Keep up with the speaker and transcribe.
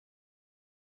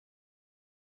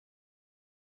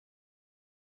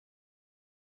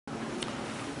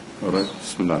Alright,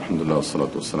 Bismillah, Alhamdulillah,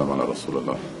 Wassalatu Wassalamu ala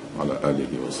Rasulullah, wa ala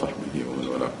alihi wa sahbihi wa man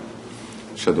wala.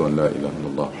 Ashhadu an la ilaha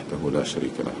illallah wahdahu la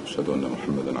sharika lah, ashhadu anna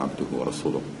Muhammadan abduhu wa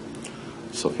rasuluh,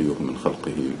 safiyuhu min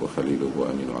khalqihi wa khaliluhu wa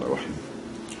aminu ala wahyi.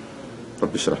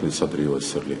 Rabbi shrah li sadri wa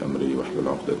yassir li amri wa hlul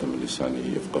 'uqdatan min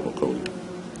lisani yafqahu qawli.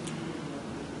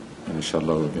 And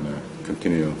inshallah we're going to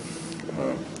continue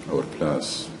our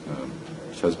class.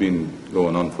 It has been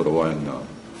going on for a while now.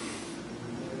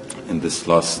 In this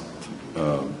last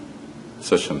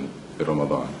session in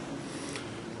Ramadan,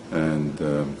 and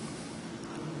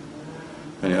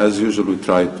as usual we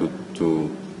try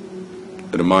to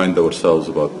remind ourselves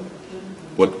about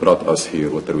what brought us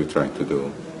here, what are we trying to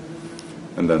do,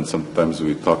 and then sometimes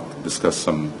we discuss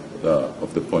some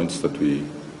of the points that we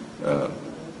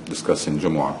discuss in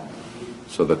Jumu'ah,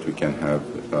 so that we can have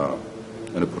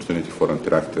an opportunity for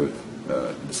interactive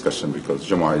discussion, because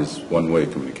Jumu'ah is one-way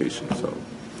communication. So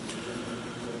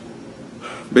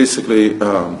basically,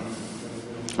 the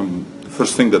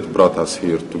first thing that brought us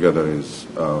here together is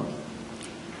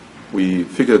we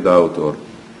figured out, or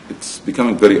it's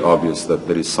becoming very obvious, that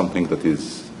there is something that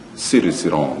is seriously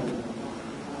wrong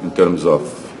in terms of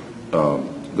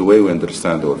the way we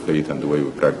understand our faith and the way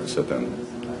we practice it.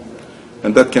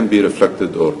 And that can be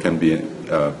reflected, or can be,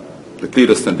 the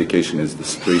clearest indication is the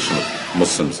situation of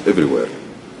Muslims everywhere.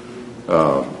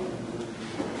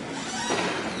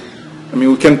 I mean,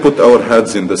 we can put our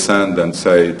heads in the sand and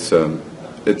say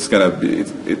it's gonna be,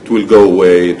 it will go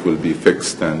away, it will be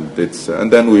fixed, and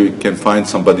then we can find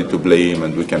somebody to blame,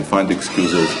 and we can find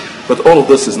excuses. But all of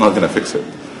this is not going to fix it.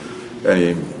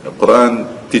 The Quran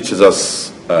teaches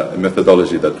us a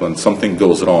methodology that when something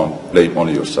goes wrong, blame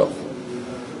only yourself.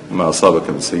 ما أصابك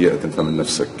من سيئة فمن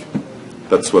نفسك.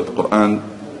 That's what the Quran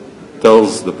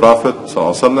tells the Prophet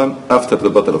ﷺ after the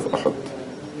Battle of Uhud.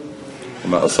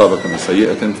 ما أصابك من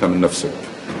سيئة فمن نفسك.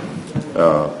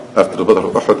 After the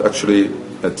Battle of Uhud, actually,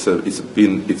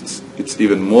 it's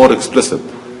even more explicit.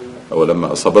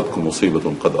 ولما أصابتكم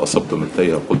مصيبة قد أصبتم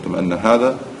مثليها قلتم أن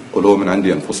هذا قل هو من عند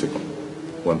أنفسكم.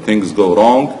 When things go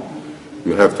wrong,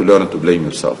 you have to learn to blame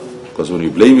yourself, because when you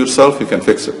blame yourself, you can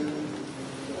fix it.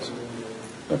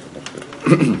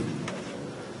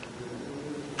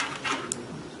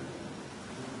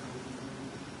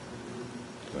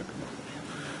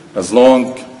 As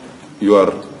long you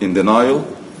are in denial,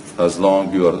 as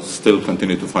long you are still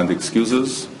continue to find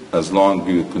excuses, as long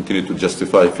you continue to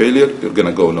justify failure, you're going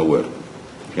to go nowhere.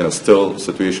 Still,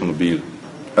 situation will be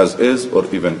as is, or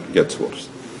even gets worse.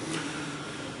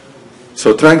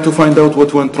 So trying to find out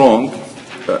what went wrong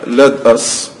led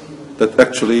us that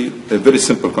actually a very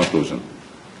simple conclusion,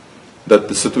 that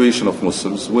the situation of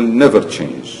Muslims will never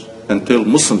change until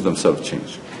Muslims themselves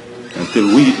change, until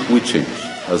we change.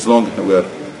 As long as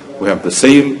we have the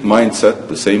same mindset,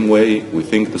 the same way, we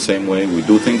think the same way, we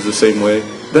do things the same way,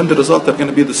 then the results are going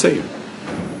to be the same.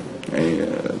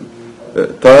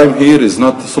 Time here is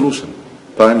not the solution.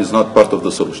 Time is not part of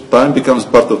the solution. Time becomes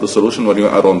part of the solution when you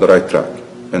are on the right track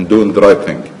and doing the right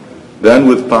thing. Then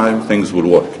with time, things will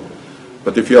work.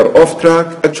 But if you are off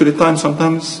track, actually time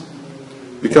sometimes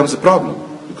becomes a problem,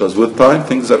 because with time,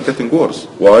 things are getting worse.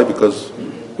 Why? Because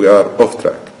we are off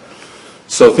track.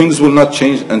 So things will not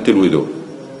change until we do.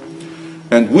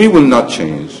 And we will not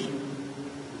change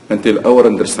until our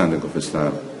understanding of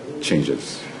Islam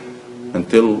changes,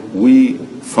 until we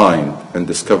find and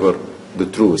discover the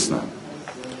true Islam,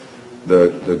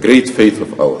 the great faith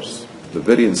of ours, the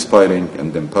very inspiring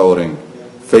and empowering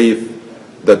faith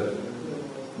that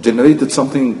generated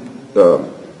something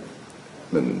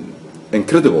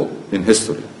incredible in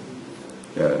history.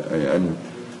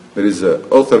 There is an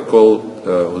author called,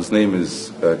 whose name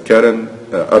is Karen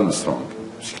Armstrong.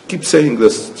 She keeps saying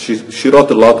this. She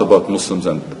wrote a lot about Muslims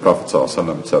and the Prophet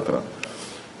ﷺ, etc.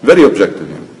 Very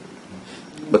objective.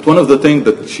 But one of the things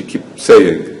that she keeps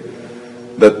saying,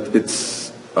 that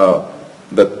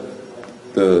that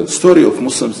the story of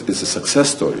Muslims is a success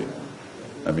story.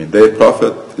 I mean, their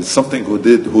Prophet is someone who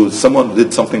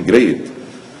did something great,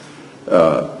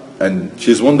 and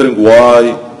she's wondering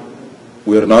why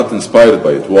we are not inspired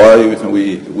by it. Why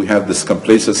we have this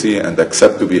complacency and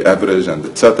accept to be average and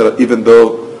etc. Even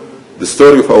though the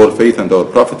story of our faith and our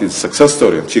Prophet is a success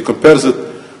story. And she compares it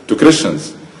to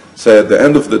Christians. Say at the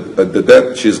end of the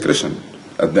day, she is Christian.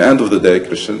 At the end of the day,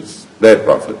 Christians, their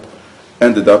Prophet,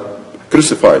 ended up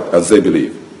crucified as they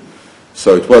believe.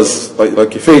 So it was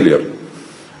like a failure.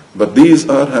 But these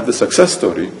have a success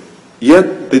story,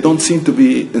 yet they don't seem to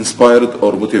be inspired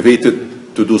or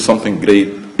motivated to do something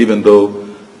great, even though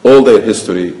all their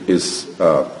history is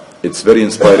it's very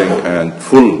inspiring and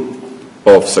full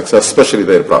of success, especially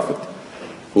their Prophet,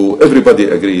 who everybody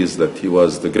agrees that he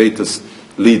was the greatest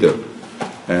leader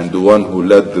and the one who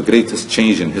led the greatest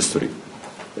change in history.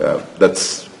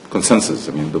 That's consensus.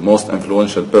 I mean, the most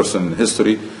influential person in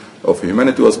history of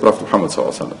humanity was Prophet Muhammad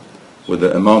ﷺ, with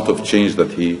the amount of change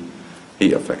that he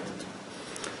affected.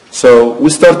 So we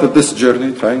started this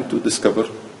journey trying to discover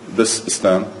this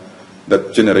Islam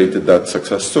that generated that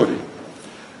success story.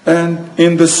 And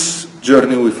in this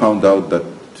journey we found out that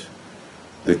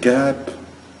the gap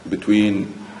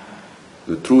between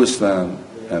the true Islam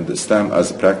and the Islam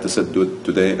as practiced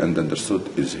today and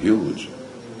understood is huge.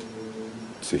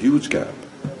 It's a huge gap.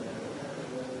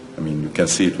 I mean, you can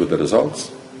see it with the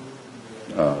results.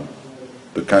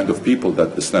 The kind of people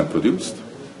that Islam produced,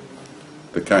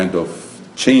 the kind of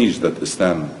change that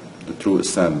Islam, the true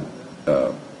Islam,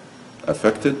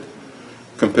 affected,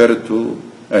 compared to,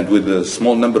 and with a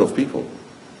small number of people,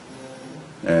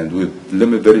 and with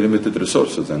very limited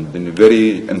resources, and in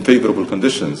very unfavorable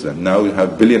conditions. And now you have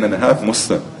 1.5 billion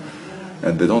Muslims,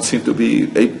 and they don't seem to be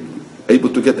able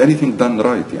to get anything done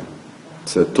right. Yeah.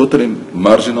 It's a totally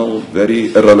marginal,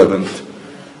 very irrelevant,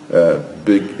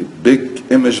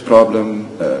 big image problem,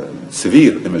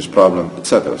 severe image problem,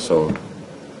 etc. So,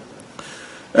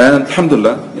 and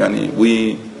alhamdulillah, yani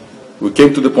we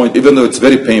came to the point, even though it's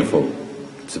very painful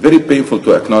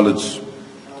to acknowledge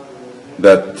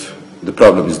that the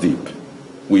problem is deep.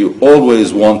 We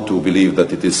always want to believe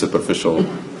that it is superficial,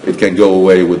 it can go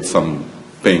away with some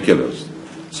painkillers.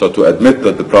 So to admit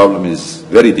that the problem is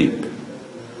very deep,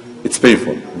 it's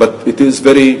painful, but it is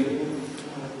very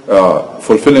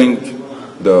fulfilling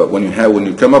when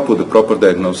you come up with the proper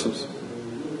diagnosis.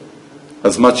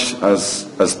 As much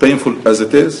as painful as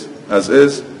it is,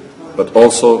 but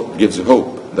also gives you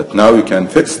hope that now you can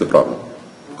fix the problem,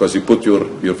 because you put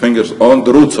your fingers on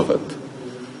the roots of it.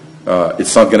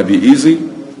 It's not going to be easy,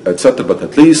 etc. But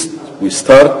at least we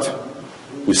stop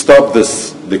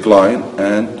this decline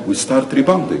and we start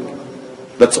rebounding.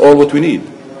 That's all what we need.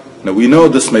 Now we know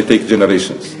this may take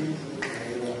generations,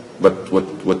 but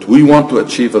what we want to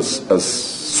achieve as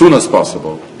soon as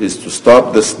possible is to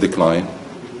stop this decline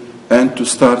and to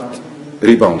start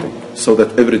rebounding, so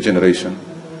that every generation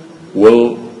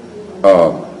will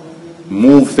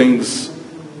move things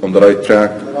on the right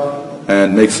track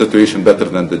and make the situation better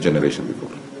than the generation before.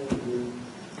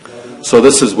 So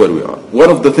this is where we are. One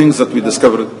of the things that we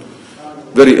discovered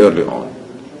very early on,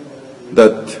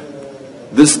 that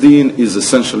this deen is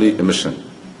essentially a mission,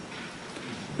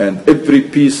 and every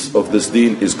piece of this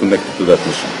deen is connected to that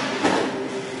mission.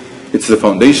 It's the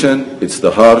foundation, it's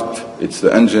the heart, it's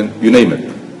the engine, you name it.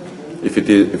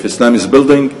 If Islam is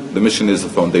building, the mission is the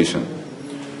foundation.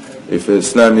 If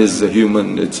Islam is a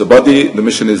human, it's a body, the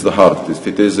mission is the heart. If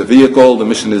it is a vehicle, the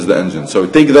mission is the engine. So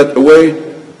take that away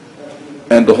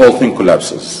and the whole thing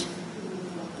collapses,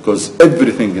 because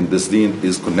everything in this deen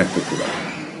is connected to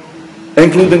that,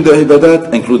 including the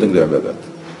ibadat.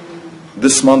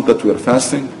 This month that we are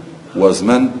fasting was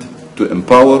meant to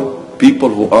empower people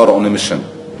who are on a mission.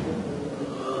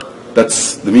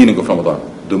 That's the meaning of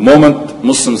Ramadan. The moment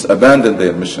Muslims abandoned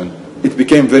their mission, it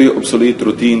became very obsolete,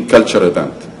 routine, cultural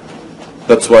event.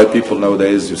 That's why people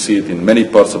nowadays, you see it in many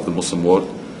parts of the Muslim world,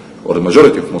 or the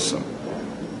majority of Muslims,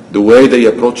 the way they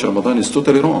approach Ramadan is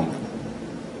totally wrong.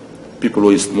 People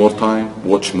waste more time,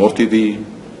 watch more TV,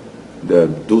 they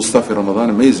do stuff in Ramadan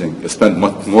amazing, spend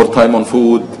more time on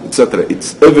food, etc.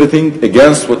 It's everything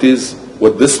against what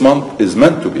this month is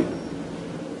meant to be.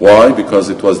 Why? Because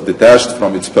it was detached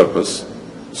from its purpose.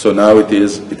 So now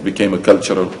it became a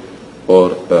cultural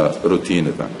or a routine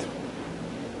event.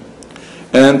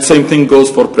 And same thing goes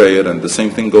for prayer, and the same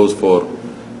thing goes for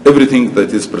everything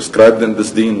that is prescribed in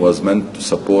this deen was meant to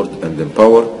support and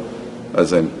empower.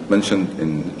 As I mentioned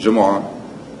in Jumu'ah,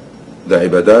 the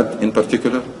ibadat in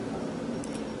particular,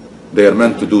 they are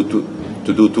meant to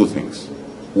do two things.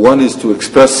 One is to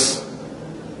express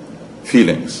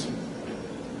feelings.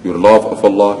 Your love of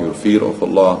Allah, your fear of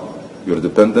Allah, your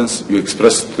dependence, you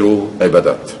express through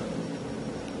ibadat.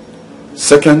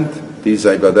 Second, these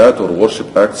ibadat or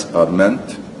worship acts are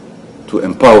meant to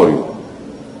empower you,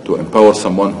 to empower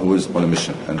someone who is on a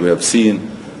mission. And we have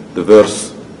seen the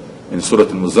verse in Surah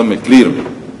Al-Muzammil clearly.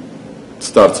 It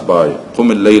starts by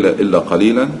قُمِ اللَّيْلَ إِلَّا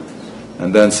قَلِيلًا,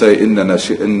 and then say إِنَّا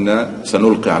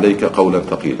سَنُلْقِ عَلَيْكَ قَوْلًا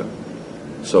ثَقِيلًا.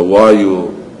 So why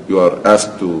you are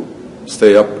asked to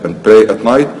stay up and pray at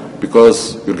night?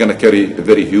 Because you're going to carry a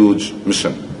very huge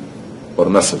mission or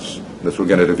message that we're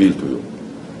going to reveal to you.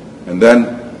 And then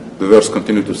the verse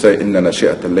continues to say, إِنَّ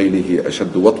نَاشِئَةَ اللَّيْلِ هِيَ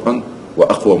أَشَدُّ وَطْئًا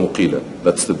وَأَقْوَى مُقِيلًا.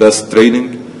 That's the best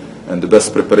training and the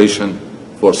best preparation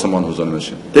for someone who's on a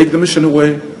mission. Take the mission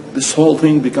away, this whole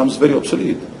thing becomes very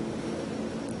obsolete.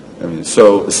 I mean,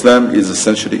 so Islam is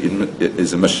essentially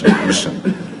is a mission.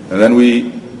 And then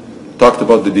we talked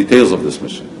about the details of this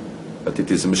mission, that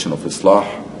it is a mission of Islah,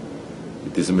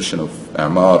 it is a mission of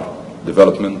A'mar,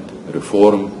 development,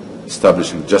 reform,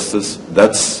 establishing justice.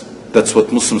 That's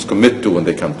what Muslims commit to when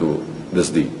they come to this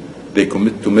deen. They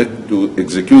commit to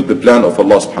execute the plan of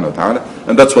Allah subhanahu wa ta'ala,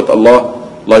 and that's what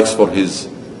Allah likes for His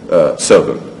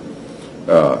servant,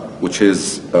 which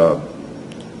is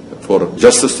for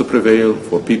justice to prevail,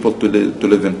 for people to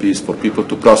live in peace, for people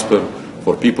to prosper,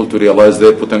 for people to realize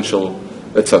their potential,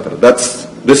 etc.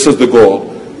 This is the goal.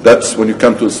 That's when you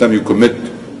come to Islam, you commit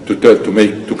to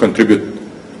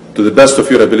contribute to the best of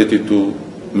your ability to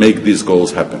make these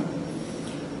goals happen.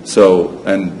 So,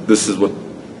 and this is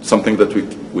something that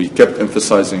we kept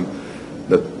emphasizing,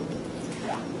 that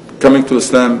coming to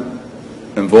Islam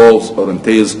involves or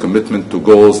entails commitment to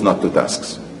goals, not to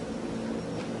tasks.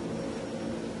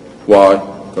 Why?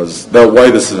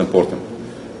 Why this is important?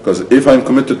 Because if I'm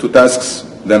committed to tasks,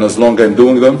 then as long as I'm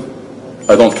doing them,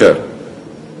 I don't care.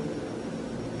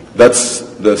 That's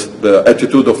the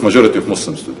attitude of majority of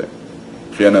Muslims today.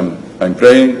 I'm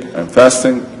praying, I'm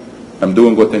fasting, I'm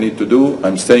doing what I need to do,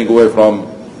 I'm staying away from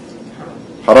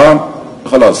haram,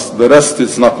 khalas, the rest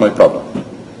is not my problem.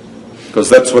 Because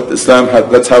that's what Islam had,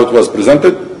 that's how it was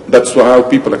presented, that's how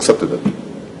people accepted it.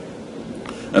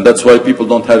 And that's why people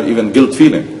don't have even guilt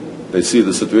feeling. They see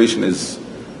the situation is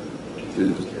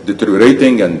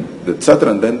deteriorating and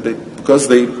etc. And then because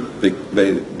the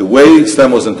way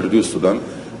Islam was introduced to them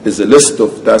is a list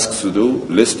of tasks to do,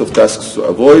 list of tasks to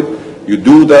avoid. You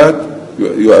do that,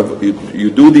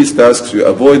 you do these tasks, you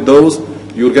avoid those,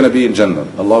 you're going to be in Jannah.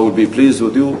 Allah will be pleased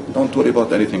with you. Don't worry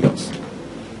about anything else.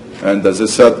 And as I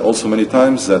said also many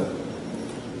times, that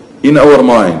in our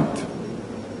mind,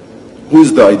 who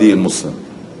is the ideal Muslim?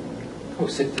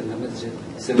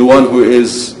 The one who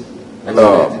is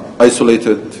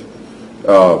isolated,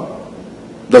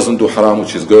 doesn't do haram,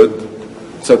 which is good.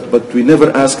 But we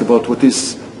never ask about what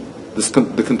is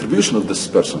the contribution of this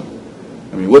person.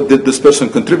 I mean, what did this person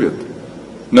contribute?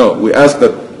 No, we ask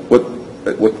that what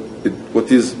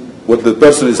the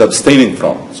person is abstaining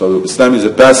from. So Islam is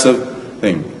a passive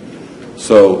thing.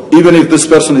 So even if this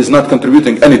person is not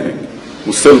contributing anything,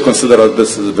 we still consider that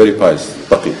this is a very pious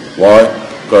taqi. Why?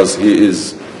 Because he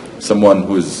is someone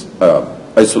who is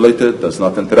isolated, does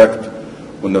not interact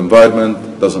with the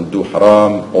environment, doesn't do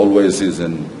haram, always is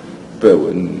in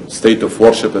state of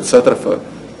worship, etc.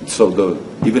 So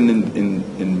even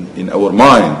in our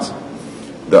minds,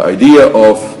 the idea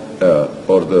of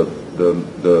or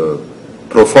the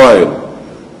profile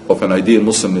of an ideal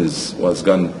Muslim was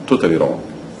gone totally wrong.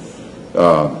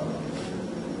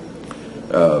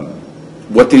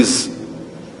 What is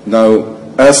now,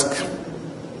 ask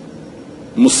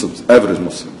Muslims, average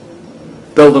Muslim,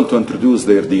 tell them to introduce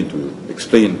their deen to you,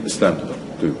 explain Islam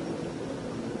to you.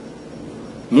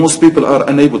 Most people are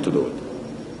unable to do it.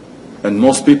 And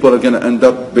most people are going to end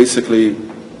up basically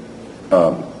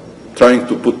trying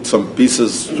to put some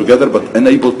pieces together, but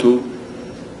unable to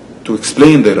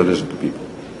explain their religion to people.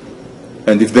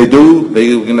 And if they do,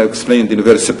 they're going to explain it in a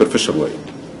very superficial way.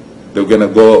 They're going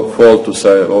to fall to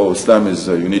say, oh, Islam is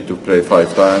you need to pray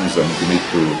 5 times and you need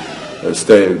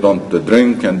to don't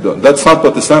drink. And that's not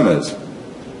what Islam is.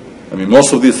 I mean,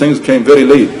 most of these things came very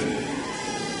late.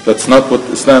 That's not what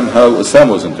how Islam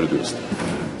was introduced.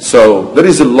 So there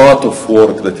is a lot of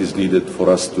work that is needed for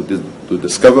us to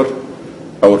discover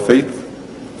our faith,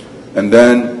 and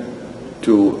then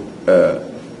to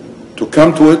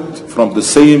come to it from the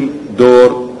same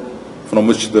door from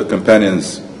which the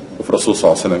companions of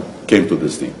Rasulullah ﷺ came to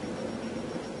this deen.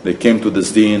 They came to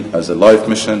this deen as a life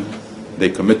mission. They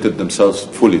committed themselves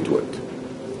fully to it.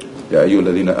 Ya ayyuha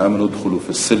alladhina amanu udkhulu fi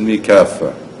as-silmi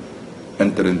kaffa.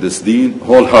 Enter in this deen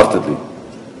wholeheartedly.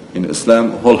 In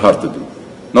Islam, wholeheartedly.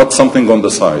 Not something on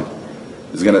the side.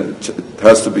 It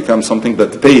has to become something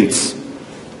that paints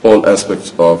all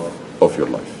aspects of your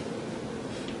life.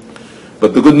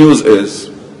 But the good news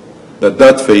is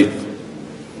that faith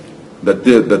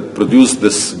that produced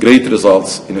this great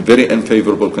results in a very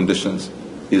unfavorable conditions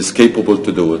is capable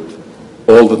to do it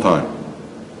all the time,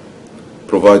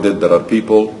 provided there are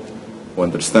people who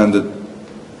understand it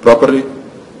properly,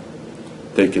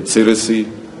 take it seriously,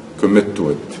 commit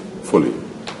to it fully.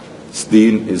 This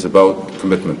deen is about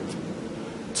commitment.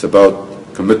 It's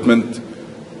about commitment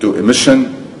to a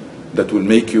mission that will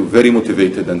make you very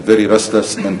motivated and very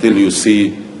restless until you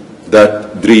see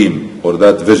that dream or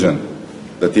that vision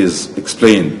that is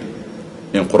explained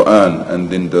in Quran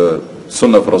and in the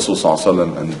Sunnah of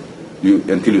Rasulullah and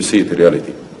until you see it in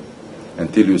reality.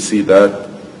 Until you see that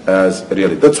as a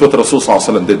reality. That's what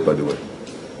Rasulullah did, by the way.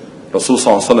 Rasul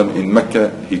sallallahu alaihi wasallam in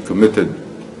Mecca, he committed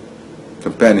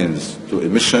companions to a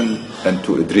mission and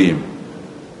to a dream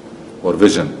or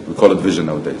vision. We call it vision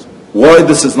nowadays. Why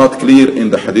this is not clear in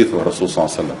the hadith of Rasul sallallahu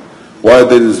alaihi wasallam? Why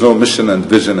there is no mission and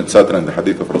vision, etc. in the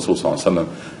hadith of Rasul sallallahu alaihi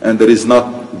wasallam, and there is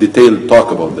not detailed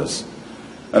talk about this?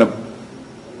 And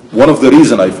one of the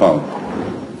reasons I found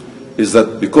is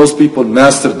that because people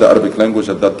mastered the Arabic language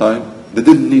at that time, they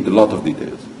didn't need a lot of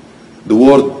details. The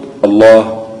word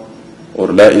Allah or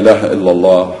La ilaha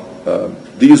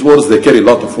illallah, these words, they carry a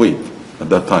lot of weight at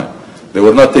that time. They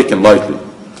were not taken lightly.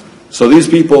 So these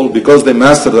people, because they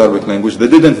mastered the Arabic language, they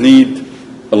didn't need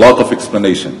a lot of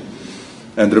explanation.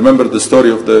 And remember the story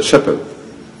of the shepherd.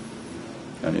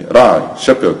 Ra'i,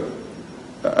 shepherd,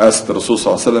 asked the Rasul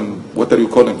sallallahu alaihi wasallam, what are you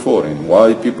calling for? And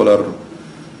why people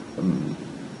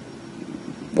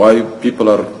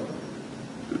are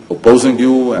opposing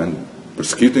you and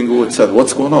persecuting you? It said,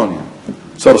 what's going on here?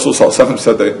 So Rasul sallallahu alaihi wasallam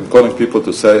said, I'm calling people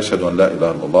to say, Ashhadu an la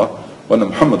ilaha illallah wa anna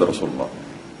Muhammad Rasulullah.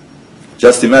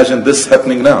 Just imagine this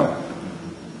happening now.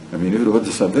 I mean, everybody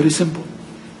said, very simple.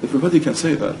 Everybody can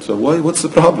say that. So what's the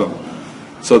problem?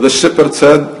 So the shepherd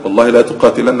said, Wallahi la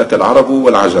tuqatilannaka al-arabu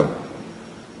wal-ajam.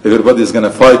 Everybody is going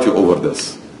to fight you over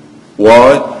this.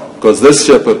 Why? Because this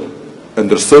shepherd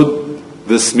understood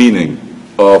this meaning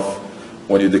of,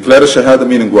 when you declare shahada,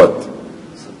 meaning what?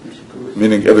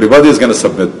 Meaning everybody is going to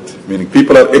submit. Meaning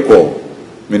people are equal.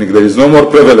 Meaning there is no more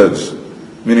privilege.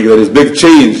 Meaning there is big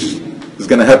change is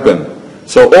going to happen.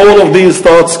 So all of these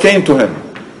thoughts came to him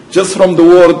just from the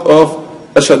word of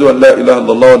Ashhadu an la ilaha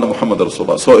illallah wa anna Muhammad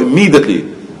Rasulullah. So immediately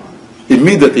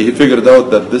he figured out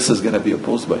that this is going to be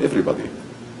opposed by everybody.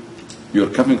 You're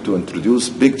coming to introduce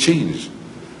big change.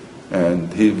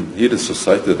 And here is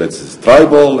society that's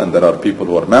tribal, and there are people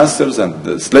who are masters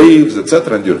and slaves,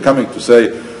 etc. And you're coming to say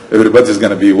everybody's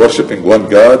going to be worshipping one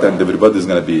God and everybody's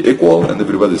going to be equal and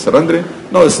everybody's surrendering.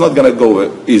 No, it's not going to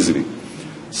go easily.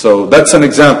 So that's an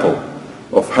example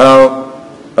of how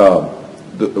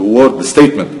the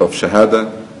statement of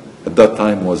Shahada at that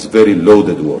time was very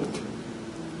loaded word.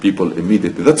 People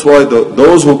immediately. That's why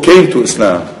those who came to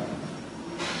Islam,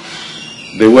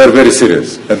 they were very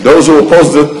serious. And those who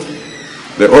opposed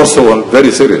it, they also were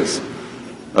very serious.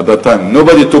 At that time,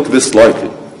 nobody took this lightly.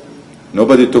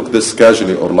 Nobody took this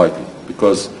casually or lightly.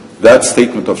 Because that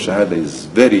statement of Shahada is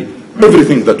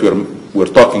everything that we're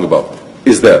talking about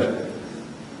is there.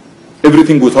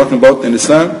 Everything we're talking about in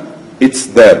Islam, it's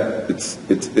there.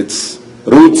 Its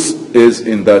roots is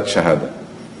in that Shahada.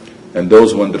 And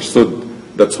those who understood,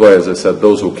 that's why, as I said,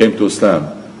 those who came to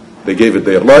Islam, they gave it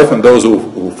their life, and those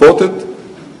who fought it,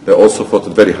 they also fought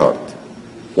it very hard.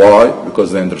 Why?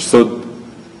 Because they understood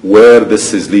where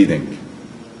this is leading.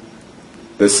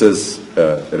 This is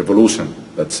a revolution.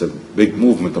 That's a big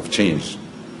movement of change.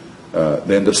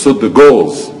 They understood the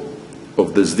goals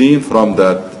of this deen from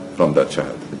that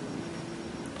Shahada.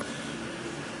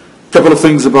 A couple of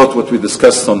things about what we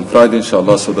discussed on Friday,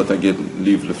 inshallah, so that I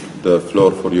leave the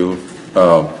floor for you.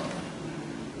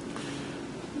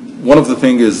 One of the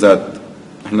things is that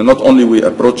not only we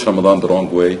approach Ramadan the wrong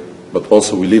way, but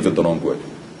also we live it the wrong way.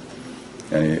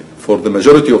 And for the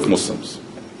majority of Muslims,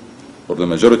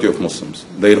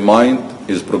 their mind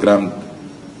is programmed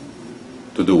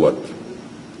to do what?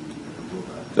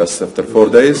 Just after 4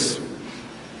 days,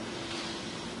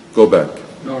 go back.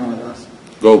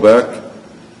 Go back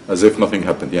as if nothing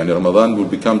happened. Yani Ramadan will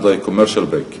become like a commercial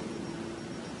break.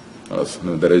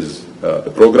 There is a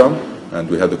program, and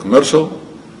we had a commercial,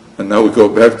 and now we go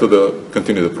back to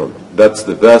continue the program. That's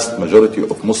the vast majority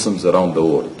of Muslims around the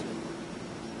world.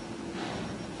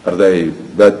 Are they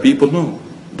bad people? No.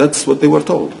 That's what they were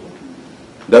told.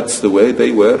 That's the way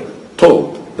they were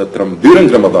told. That during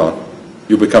Ramadan,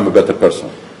 you become a better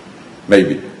person.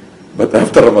 Maybe. But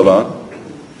after Ramadan,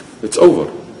 it's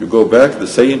over. You go back the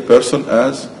same person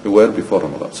as you were before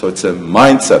Ramadan. So it's a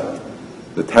mindset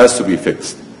that has to be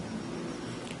fixed.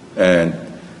 And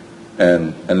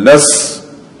unless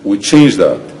we change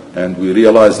that and we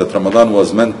realize that Ramadan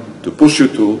was meant to push you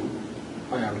to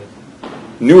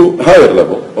higher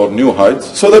level or new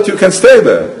heights so that you can stay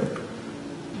there.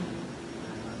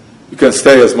 You can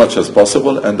stay as much as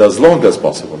possible and as long as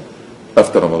possible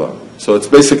after Ramadan. So it's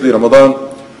basically Ramadan.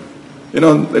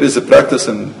 There is a practice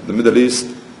in the Middle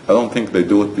East. I don't think they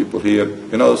do it, people here.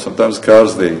 Sometimes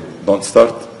cars, they don't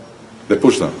start. They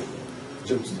push them.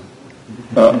 Jump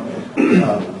start.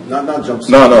 Not jump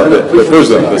start. No, they push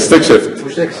them. The stick shift.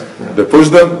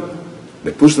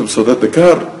 They push them so that the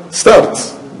car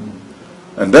starts.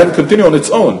 And then continue on its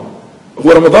own.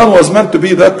 Ramadan was meant to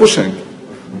be that pushing.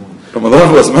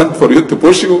 Ramadan was meant for you to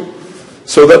push you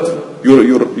so that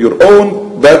your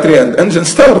own battery and engine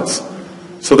starts.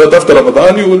 So that after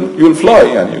Ramadan you will fly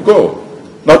and you go.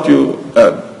 Not you,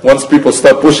 once people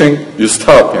start pushing, you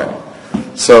stop.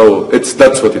 So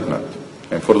that's what it meant.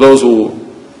 And for those who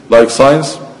like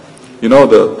science, you know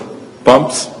the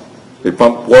pumps, they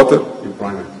pump water. You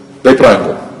prime it. They prime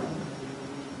them.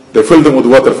 They fill them with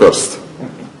water first,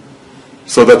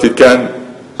 so that it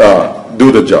can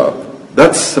do the job.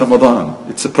 That's Ramadan.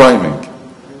 It's a priming.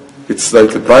 It's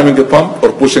like priming a pump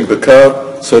or pushing the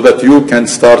car so that you can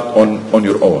start on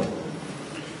your own.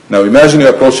 Now imagine you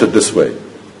approach it this way.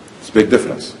 It's a big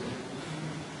difference.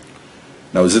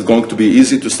 Now is it going to be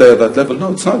easy to stay at that level?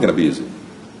 No, it's not going to be easy.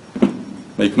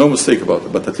 Make no mistake about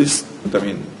it. But at least,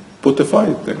 put a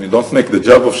fight. Don't make the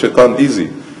job of shaitan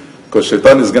easy. Because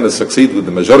shaitan is going to succeed with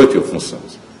the majority of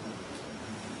Muslims.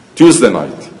 Tuesday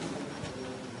night,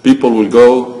 people will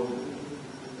go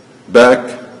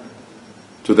back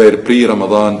to their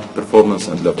pre-Ramadan performance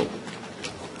and level.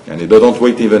 And they don't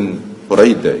wait even for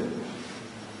Eid day.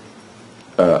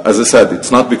 As I said,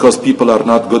 it's not because people are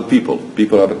not good people.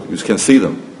 You can see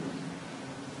them.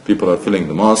 People are filling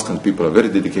the mosque and people are very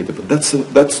dedicated. But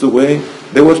that's the way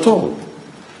they were told.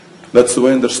 That's the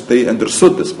way they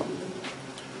understood this one.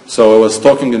 So I was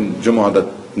talking in Jumu'ah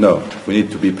that no, we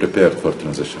need to be prepared for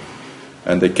transition.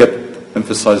 And they kept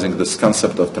emphasizing this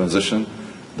concept of transition,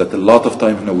 that a lot of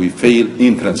time we fail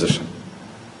in transition.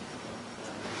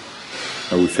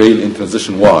 And we fail in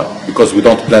transition, why? Because we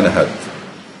don't plan ahead.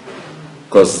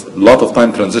 Because a lot of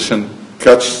time transition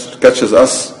catches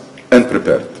us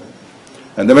unprepared.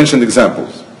 And I mentioned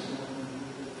examples.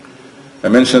 I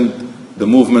mentioned the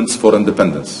movements for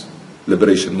independence,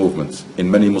 liberation movements in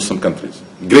many Muslim countries.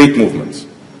 Great movements.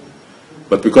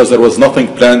 But because there was nothing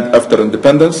planned after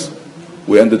independence,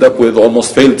 we ended up with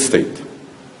almost failed state.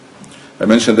 I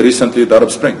mentioned recently the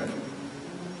Arab Spring.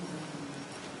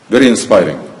 Very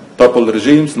inspiring. Toppled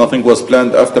regimes, nothing was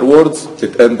planned afterwards,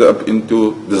 it ended up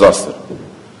into disaster.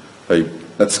 Hey,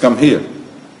 let's come here.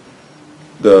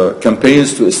 The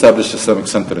campaigns to establish Islamic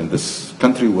Center in this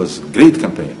country was a great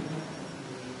campaign.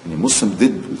 And the Muslims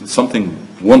did something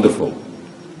wonderful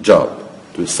job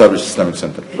to establish Islamic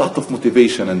Center. A lot of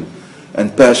motivation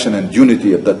and passion and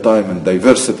unity at that time and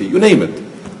diversity, you name it.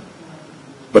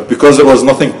 But because there was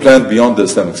nothing planned beyond the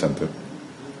Islamic Center,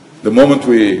 the moment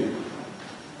we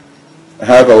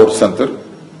have our center,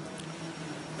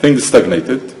 things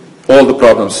stagnated, all the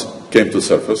problems came to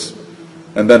surface,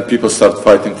 and then people start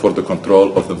fighting for the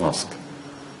control of the mosque.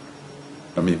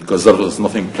 Because there was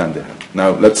nothing planned there.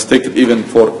 Now let's take it even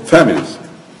for families.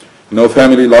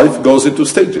 Family life goes into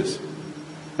stages.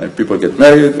 And people get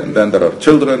married, and then there are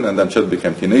children, and then children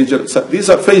become teenagers. These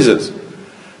are phases.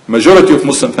 Majority of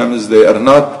Muslim families, they are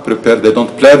not prepared, they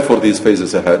don't plan for these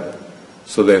phases ahead.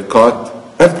 So they're caught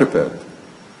unprepared.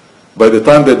 By the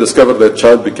time they discover that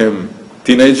child became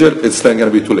teenager, it's then going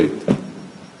to be too late.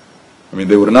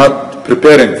 They were not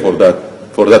preparing for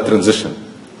that transition.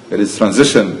 There is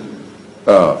transition.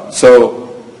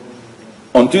 So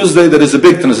on Tuesday, there is a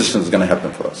big transition that's going to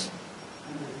happen for us.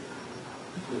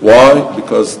 Why?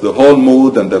 Because the whole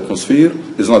mood and the atmosphere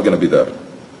is not going to be there.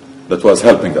 That was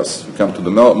helping us. You come to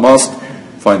the mosque,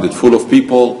 find it full of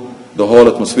people. The whole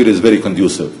atmosphere is very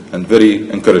conducive and very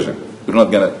encouraging. You're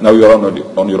not going to, now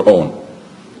you're on your own.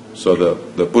 So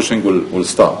the pushing will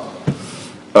stop.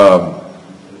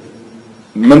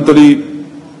 Mentally,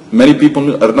 many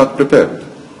people are not prepared.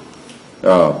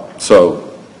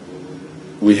 So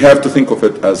we have to think of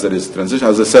it as there is transition.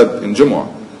 As I said in Jumu'ah,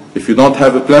 if you don't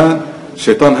have a plan,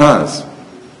 Shaitan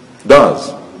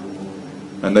does.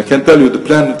 And I can tell you the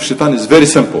plan of Shaitan is very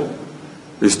simple.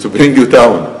 Is to bring you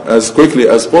down as quickly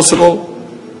as possible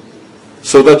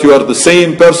so that you are the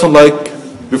same person like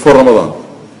before Ramadan.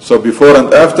 So before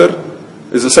and after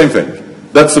is the same thing.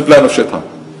 That's the plan of Shaitan.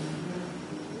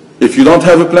 If you don't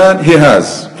have a plan, he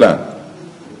has a plan.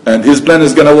 And his plan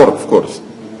is going to work, of course.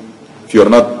 If you are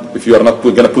not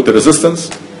going to put a resistance,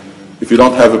 if you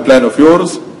don't have a plan of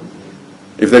yours,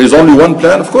 if there is only one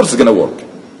plan, of course it's going to work.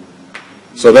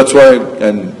 So that's why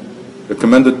I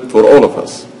recommend it for all of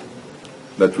us,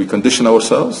 that we condition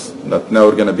ourselves, that now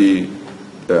we're going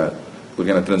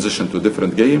to transition to a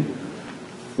different game.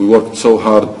 We worked so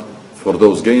hard for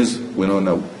those gains, we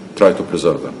now try to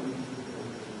preserve them.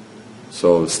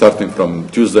 So starting from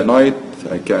Tuesday night,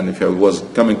 if I was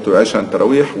coming to Isha and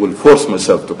Taraweeh, will force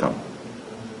myself to come.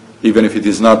 Even if it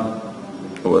is not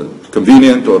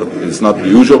convenient or it's not the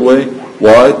usual way.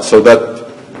 Why? So that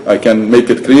I can make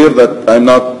it clear that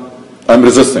I'm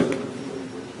resisting.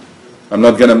 I'm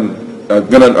not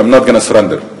gonna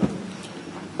surrender.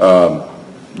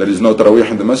 There is no Taraweeh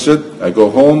in the masjid. I go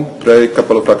home, pray a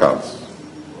couple of rak'ahs.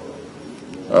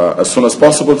 As soon as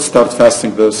possible, start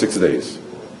fasting the 6 days.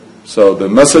 So the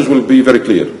message will be very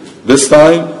clear. This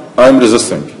time, I'm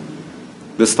resisting.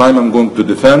 This time, I'm going to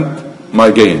defend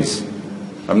my gains.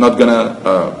 I'm not going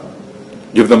to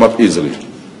give them up easily.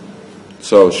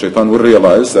 So shaitan will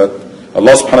realize that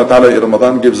Allah subhanahu wa ta'ala in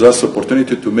Ramadan gives us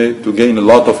opportunity to gain a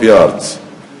lot of yards.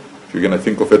 If you're going to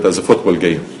think of it as a football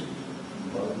game.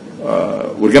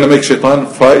 We're going to make shaitan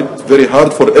fight very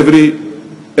hard for every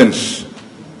inch.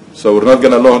 So we're not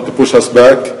going to allow him to push us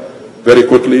back very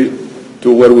quickly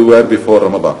to where we were before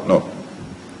Ramadan. No.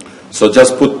 So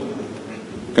just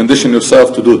condition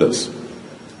yourself to do this.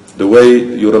 The way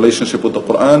your relationship with the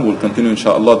Quran will continue,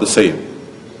 inshallah, the same.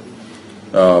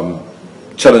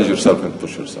 Challenge yourself and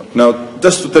push yourself. Now,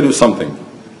 just to tell you something,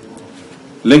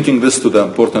 linking this to the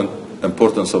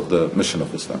importance of the mission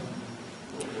of Islam.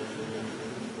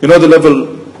 You know the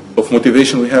level of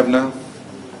motivation we have now?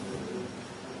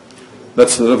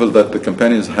 That's the level that the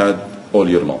companions had all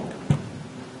year long.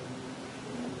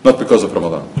 Not because of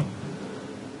Ramadan.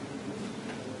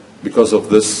 Because of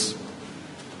this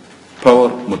power,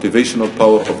 motivational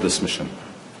power of this mission.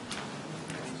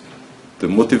 The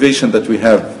motivation that we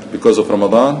have because of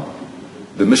Ramadan,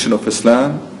 the mission of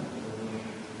Islam,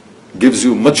 gives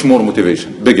you much more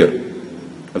motivation, bigger.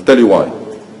 I'll tell you why.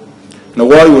 Now,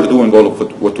 why we're doing all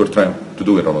of what we're trying to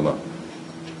do in Ramadan?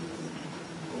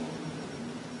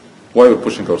 Why we're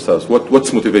pushing ourselves?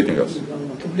 What's motivating us?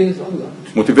 To please Allah.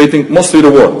 Motivating mostly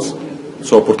rewards.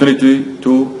 So opportunity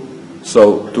to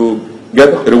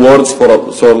get rewards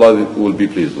so Allah will be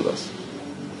pleased with us.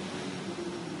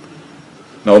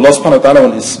 Now Allah subhanahu wa ta'ala,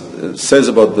 when He says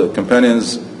about the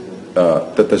companions,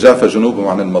 تتجافى جنوبهم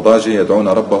عن المضاجع يدعون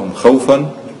ربهم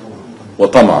خوفا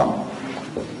وطمعا.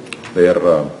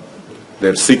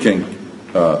 They're seeking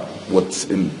what's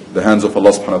in the hands of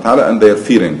Allah subhanahu wa ta'ala, and they are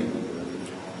fearing.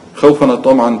 خوفا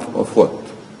وطمعا of what?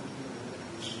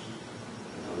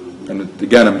 And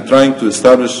again, I'm trying to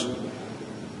establish,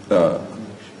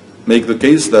 make the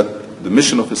case that the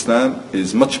mission of Islam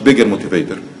is much bigger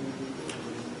motivator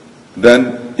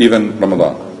than even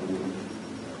Ramadan.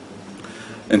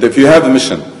 And if you have a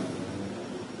mission,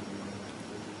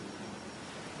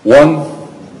 one,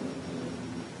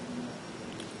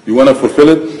 you want to fulfill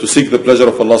it to seek the pleasure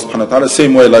of Allah subhanahu wa ta'ala,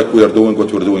 same way like we are doing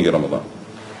what we're doing in Ramadan.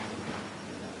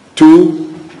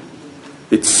 Two,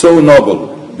 it's so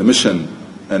noble, the mission,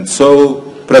 and so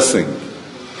pressing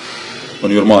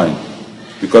on your mind,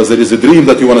 because there is a dream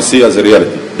that you want to see as a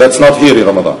reality. That's not here in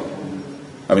Ramadan.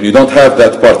 I mean, you don't have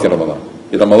that part in Ramadan.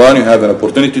 In Ramadan, you have an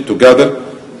opportunity to gather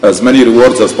as many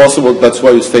rewards as possible. That's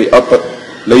why you stay up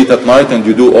late at night and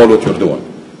you do all what you're doing.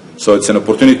 So it's an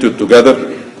opportunity to gather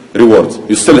rewards.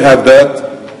 You still have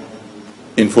that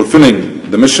in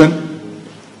fulfilling the mission.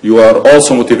 You are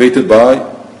also motivated by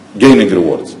gaining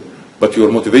rewards, but you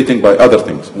are motivating by other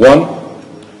things. One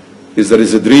is there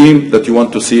is a dream that you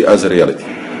want to see as a reality.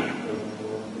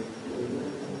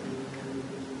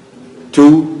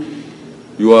 Two,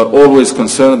 you are always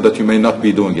concerned that you may not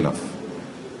be doing enough.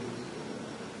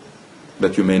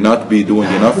 That you may not be doing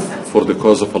enough for the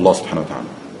cause of Allah subhanahu wa ta'ala.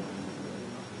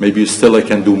 Maybe still I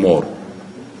can do more.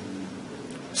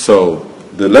 So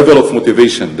the level of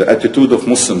motivation, the attitude of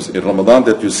Muslims in Ramadan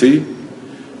that you see,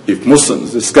 if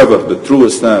Muslims discover the true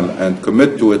Islam and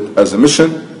commit to it as a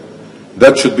mission,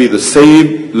 that should be the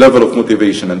same level of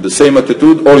motivation and the same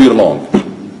attitude all year long.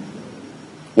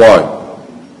 Why?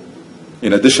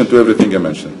 In addition to everything I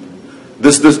mentioned.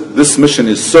 This mission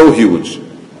is so huge.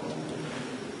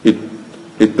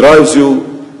 It drives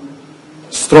you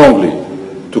strongly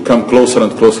to come closer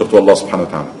and closer to Allah subhanahu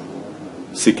wa ta'ala,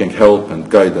 seeking help and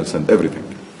guidance and everything.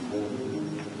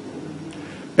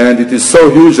 And it is so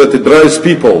huge that it drives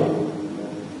people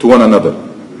to one another.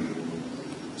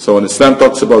 So when Islam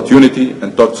talks about unity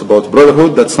and talks about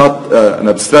brotherhood, that's not an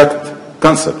abstract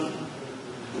concept.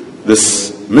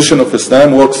 This mission of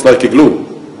Islam works like a glue.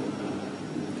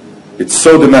 It's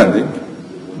so demanding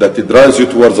that it drives you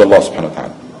towards Allah subhanahu wa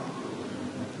ta'ala.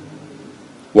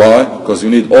 Why? Because you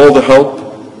need all the help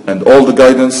and all the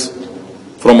guidance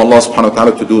from Allah subhanahu wa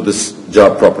ta'ala to do this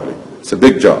job properly. It's a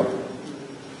big job.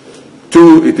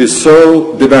 Two, it is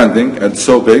so demanding and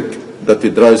so big that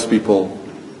it drives people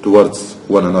towards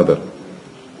one another.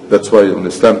 That's why when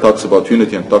Islam talks about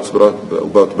unity and talks about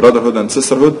brotherhood and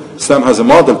sisterhood, Islam has a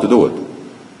model to do it.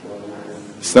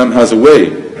 Islam has a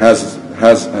way, has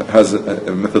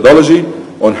a methodology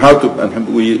on how to,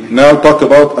 and we now talk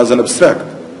about as an abstract.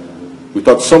 We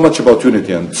talk so much about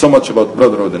unity and so much about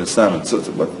brotherhood in Islam,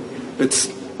 but it's,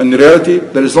 in reality,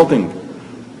 there is nothing.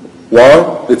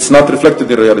 Why? It's not reflected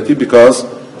in reality because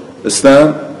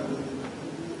Islam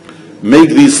make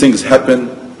these things happen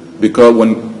because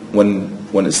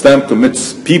when Islam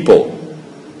commits people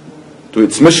to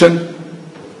its mission,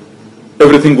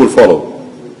 everything will follow.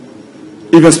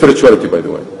 Even spirituality, by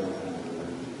the way.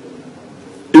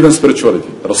 Even spirituality.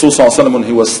 Rasul sallallahu alaihi wasallam, when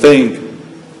he was staying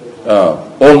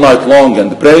all night long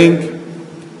and praying,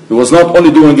 he was not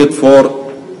only doing it for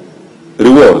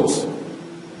rewards.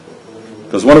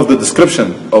 Because one of the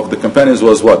description of the companions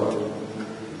was what?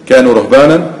 كانوا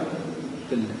رهبانا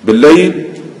بالليل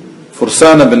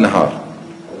فرسانا بالنهار.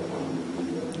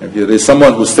 If there is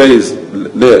someone who stays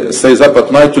up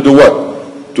at night to do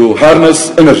what? To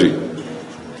harness energy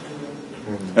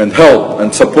and help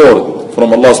and support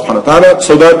from Allah subhanahu wa ta'ala,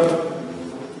 so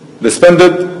that they spend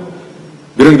it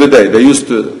during the day.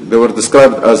 They were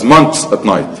described as monks at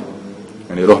night.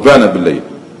 يعني رهبانا بالليل.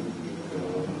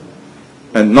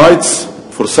 And nights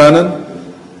فرسانا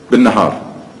بالنهار.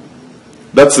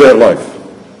 That's their life.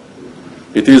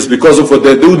 It is because of what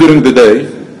they do during the day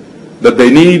that they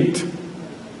need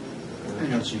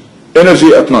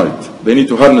energy at night. They need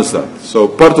to harness that. So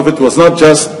part of it was not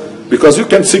just because you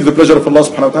can seek the pleasure of Allah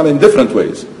subhanahu wa ta'ala in different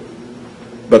ways.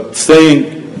 But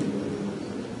staying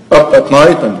up at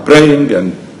night and praying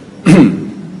and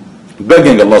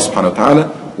begging Allah subhanahu wa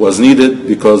ta'ala was needed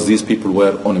because these people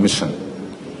were on a mission.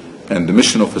 And the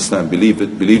mission of Islam, believe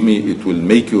me, it will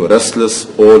make you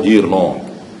restless all year long.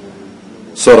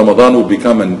 So Ramadan will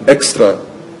become an extra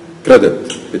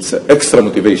credit. It's an extra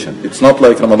motivation. It's not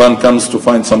like Ramadan comes to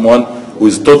find someone who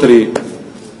is totally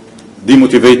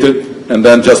demotivated and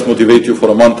then just motivate you for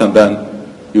a month and then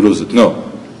you lose it.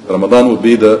 No. Ramadan will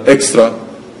be the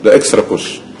extra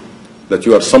push. That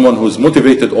you are someone who is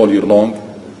motivated all year long.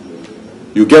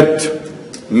 You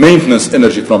get maintenance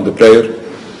energy from the prayer.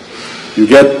 You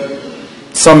get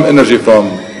some energy from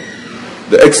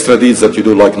the extra deeds that you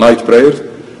do, like night prayers.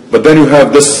 But then you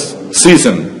have this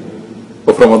season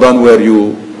of Ramadan where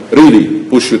you really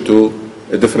push you to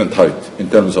a different height in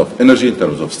terms of energy, in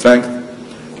terms of strength,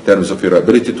 in terms of your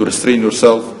ability to restrain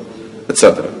yourself,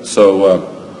 etc. So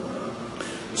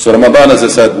Ramadan, as I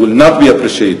said, will not be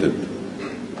appreciated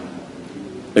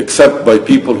except by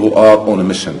people who are on a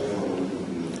mission.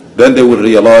 Then they will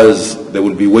realize they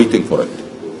will be waiting for it.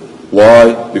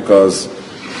 Why? Because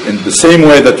in the same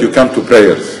way that you come to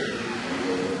prayers,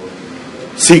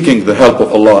 seeking the help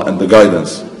of Allah and the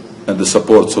guidance and the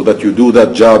support so that you do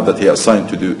that job that He assigned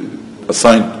to do. It's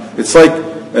like,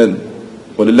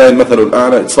 وَلِلَّهِ الْمَثَلُ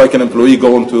الْأَعْلَى, it's like an employee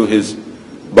going to his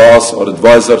boss or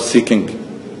advisor seeking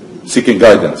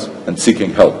guidance and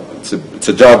seeking help. It's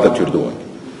a job that you're doing.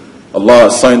 Allah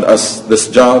assigned us this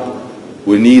job.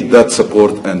 We need that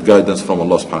support and guidance from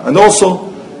Allah subhanahu wa ta'ala. And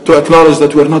also to acknowledge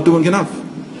that we're not doing enough.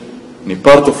 And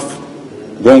part of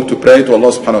going to pray to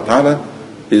Allah subhanahu wa ta'ala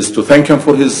is to thank Him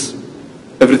for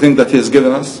everything that He has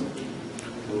given us,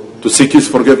 to seek His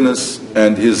forgiveness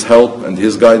and His help and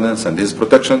His guidance and His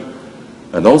protection,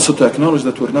 and also to acknowledge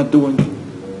that we're not doing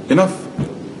enough.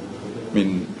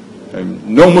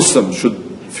 No Muslim should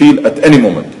feel at any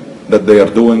moment that they are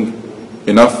doing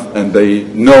enough and they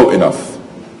know enough.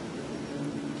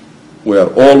 We are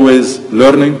always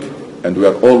learning and we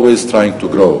are always trying to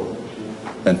grow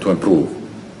and to improve.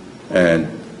 And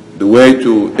the way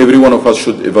to every one of us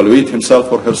should evaluate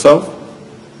himself or herself,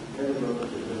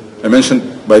 I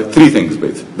mentioned by three things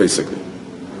basically.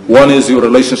 One is your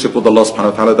relationship with Allah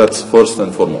subhanahu wa ta'ala, that's first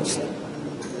and foremost.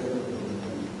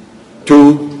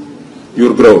 Two,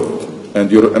 your growth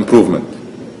and your improvement.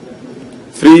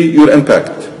 Three, your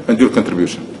impact and your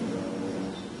contribution.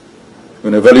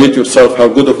 When you evaluate yourself how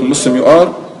good of a Muslim you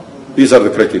are, these are the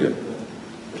criteria.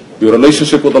 Your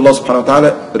relationship with Allah subhanahu wa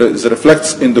ta'ala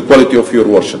reflects in the quality of your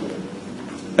worship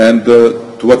and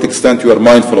to what extent you are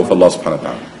mindful of Allah subhanahu wa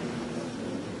ta'ala.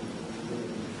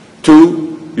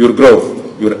 Two, your growth,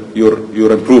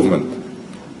 your improvement.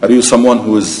 Are you someone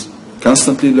who is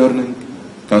constantly learning,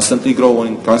 constantly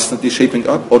growing, constantly shaping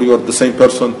up, or you are the same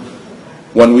person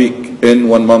 1 week in,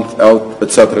 1 month out,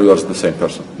 etc. You are the same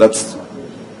person. That's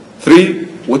three.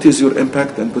 What is your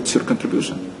impact and what's your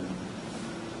contribution?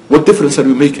 What difference are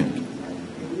you making?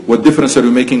 What difference are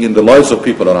you making in the lives of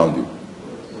people around you?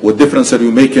 What difference are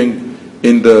you making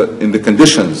in the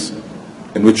conditions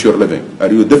in which you're living?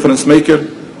 Are you a difference maker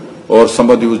or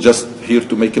somebody who's just here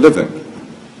to make a living?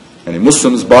 And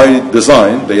Muslims by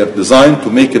design, they are designed to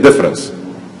make a difference,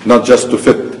 not just to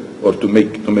fit or to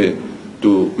make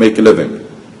a living.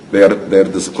 They are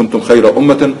كنتم خير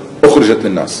أمة أخرجت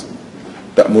للناس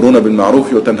تأمرون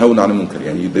بالمعروف وتنهون عن المنكر.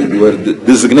 يعني they were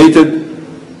designated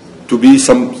to be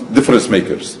some difference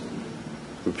makers.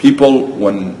 People,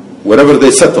 wherever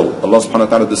they settle, Allah subhanahu wa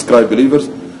ta'ala described believers,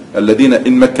 الذين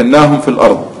إن مكناهم في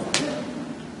الأرض.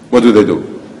 What do?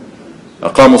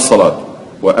 أقاموا الصلاة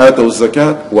وآتوا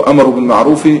الزكاة وأمروا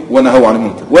بالمعروف ونهوا عن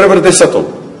المنكر. Wherever they settle,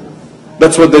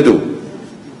 that's what they do.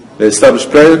 They establish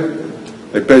prayer,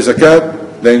 they pay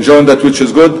zakat, they enjoin that which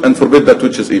is good and forbid that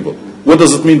which is evil. What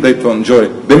does it mean they enjoy?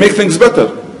 They make things better.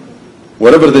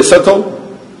 Wherever they settle,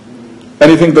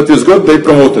 anything that is good, they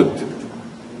promote it.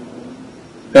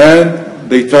 And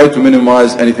they try to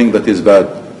minimize anything that is bad,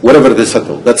 wherever they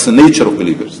settle. That's the nature of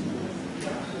believers.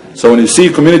 So when you see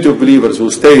a community of believers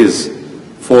who stays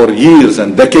for years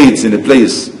and decades in a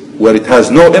place where it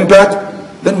has no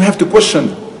impact, then we have to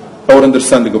question our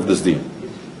understanding of this deen.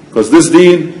 Because this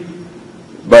deen,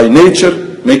 by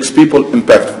nature, makes people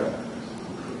impactful.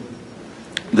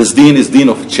 This deen is deen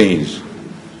of change.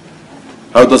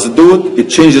 How does it do it? It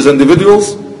changes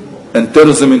individuals and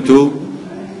turns them into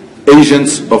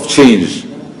agents of change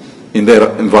in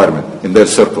their environment, in their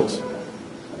circles.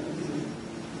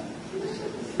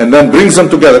 And then brings them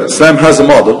together. Islam has a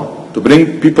model to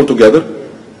bring people together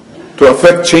to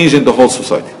affect change in the whole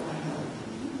society.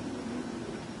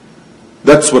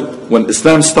 That's what, when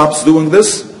Islam stops doing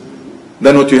this,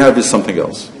 then what you have is something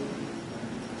else.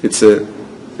 It's a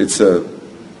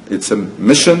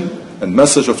mission and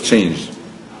message of change.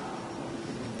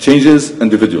 Changes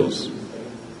individuals,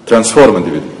 transform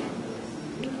individuals.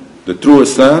 The true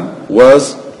Islam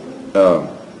was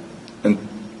and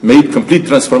made complete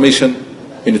transformation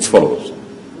in its followers.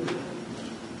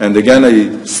 And again,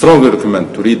 I strongly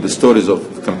recommend to read the stories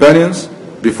of companions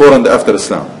before and after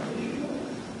Islam.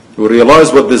 You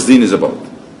realize what this deen is about.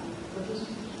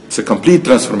 It's a complete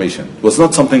transformation. It was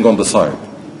not something on the side.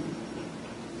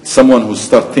 Someone who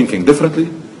started thinking differently,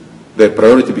 their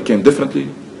priority became differently.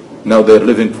 Now they're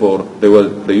living for,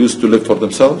 they used to live for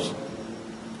themselves.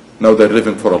 Now they're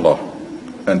living for Allah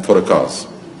and for a cause.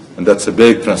 And that's a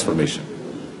big transformation.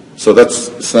 So that's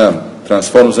Islam,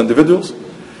 transforms individuals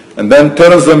and then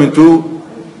turns them into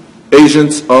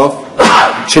agents of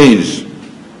change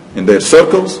in their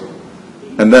circles.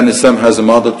 And then Islam has a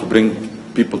model to bring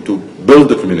people to build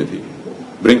the community,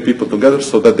 bring people together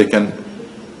so that they can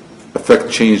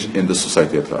affect change in the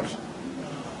society at large.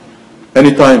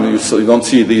 Anytime you don't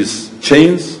see these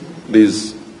chains,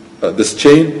 this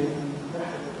chain,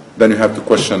 then you have to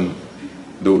question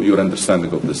your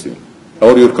understanding of this thing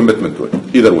or your commitment to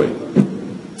it. Either way,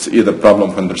 it's either a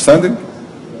problem of understanding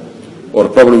or a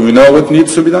problem we know what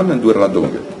needs to be done and we're not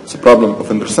doing it. It's a problem of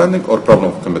understanding or a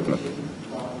problem of commitment.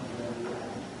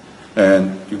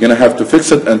 And you're going to have to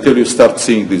fix it until you start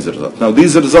seeing these results. Now,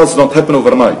 these results don't happen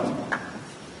overnight,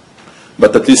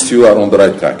 but at least you are on the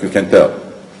right track. You can tell.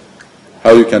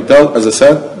 How you can tell? As I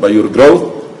said, by your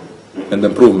growth and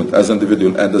improvement as an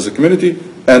individual and as a community,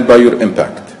 and by your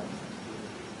impact.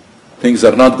 Things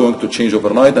are not going to change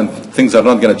overnight, and things are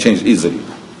not going to change easily.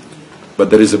 But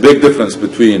there is a big difference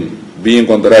between being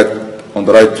on the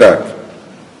right track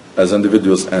as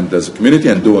individuals and as a community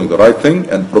and doing the right thing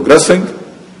and progressing,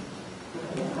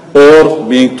 or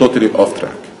being totally off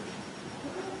track.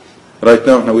 Right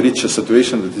now we reach a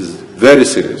situation that is very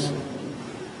serious.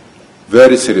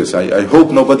 Very serious. I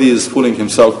hope nobody is fooling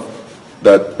himself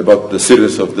about the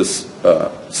seriousness of this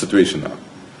situation now.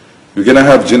 You're going to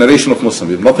have generation of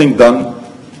Muslims with nothing done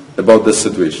about this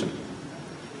situation.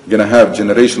 You're going to have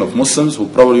generation of Muslims who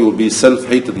probably will be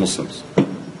self-hated Muslims.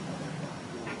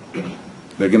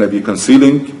 They're going to be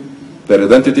concealing their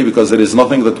identity because there is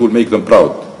nothing that will make them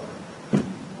proud.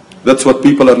 That's what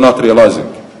people are not realizing.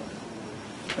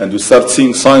 And we start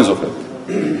seeing signs of it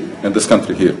in this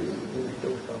country here.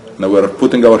 Now we're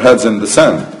putting our heads in the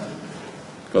sand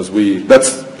because we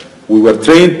were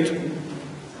trained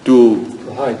to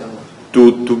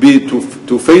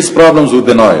face problems with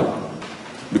denial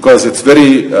because it's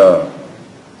very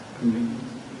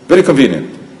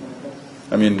convenient.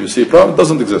 I mean, you see a problem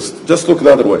doesn't exist. Just look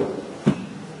the other way.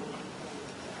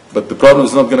 But the problem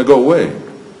is not going to go away.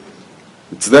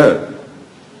 It's there.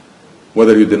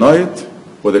 Whether you deny it,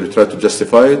 whether you try to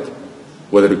justify it,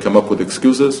 whether you come up with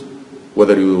excuses,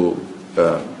 whether you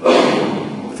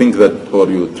think that or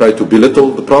you try to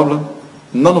belittle the problem,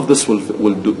 none of this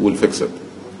will fix it.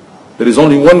 There is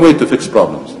only one way to fix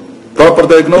problems. Proper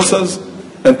diagnosis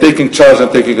and taking charge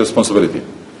and taking responsibility.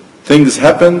 Things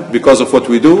happen because of what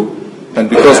we do and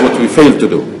because of what we fail to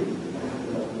do.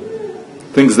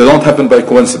 Things that don't happen by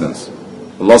coincidence.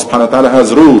 Allah subhanahu wa ta'ala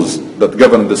has rules that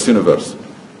govern this universe.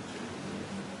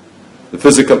 The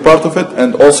physical part of it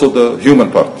and also the human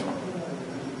part.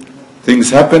 Things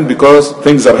happen because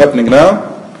things are happening now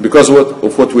because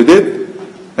of what we did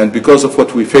and because of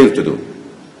what we failed to do.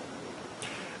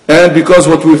 And because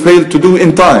what we failed to do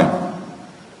in time.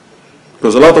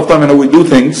 Because a lot of time we do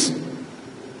things,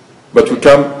 but we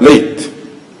come late.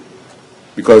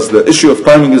 because the issue of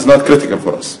timing is not critical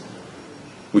for us.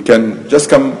 We can just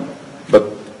come, but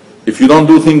if you don't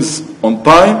do things on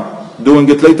time, doing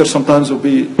it later sometimes will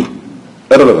be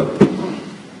irrelevant.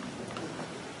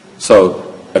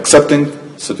 So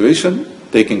accepting situation,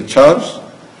 taking charge,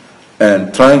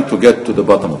 and trying to get to the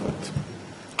bottom of it.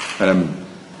 And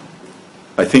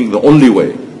I think the only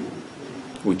way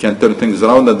we can turn things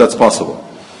around, and that's possible.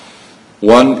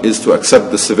 One is to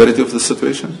accept the severity of the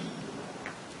situation.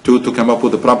 Two, to come up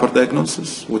with a proper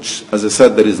diagnosis, which, as I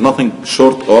said, there is nothing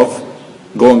short of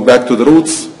going back to the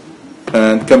roots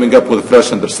and coming up with a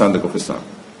fresh understanding of Islam.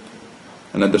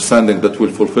 An understanding that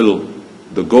will fulfill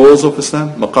the goals of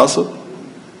Islam, maqasid,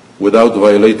 without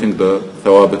violating the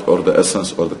thawabit or the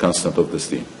essence or the constant of this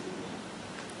deen.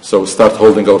 So start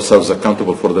holding ourselves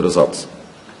accountable for the results.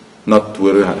 Not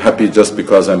we're happy just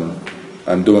because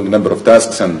I'm doing a number of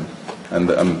tasks and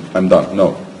I'm done.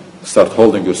 No. Start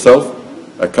holding yourself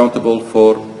accountable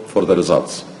for the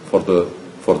results, for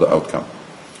the outcome.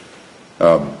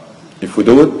 If we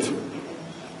do it,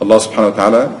 Allah subhanahu wa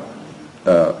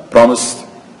ta'ala promised,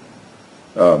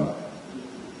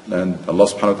 and Allah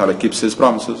subhanahu wa ta'ala keeps His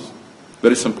promises.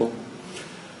 Very simple.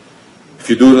 If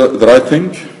you do the right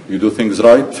thing, you do things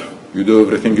right, you do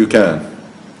everything you can,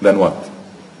 then what?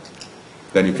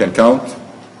 Then you can count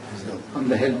on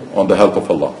the help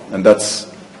of Allah. And it's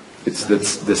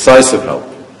decisive help.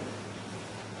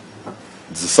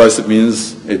 Decisive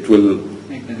means it will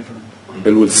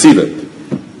seal it.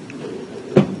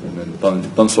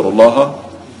 تنصر الله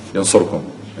ينصركم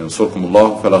ينصركم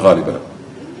الله فلا غالب له.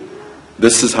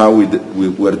 This is how we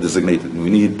were designated. We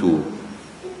need to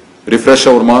refresh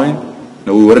our mind.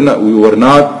 No, we were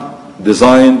not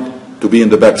designed to be in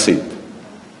the back seat.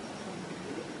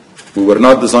 We were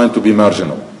not designed to be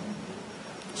marginal.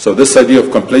 So this idea of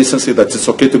complacency, that it's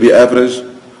okay to be average,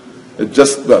 it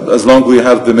just as long as we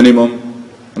have the minimum,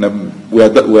 and we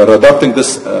are adopting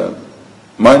this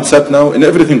mindset now in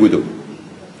everything we do.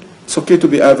 It's okay to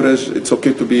be average. It's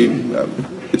okay to be.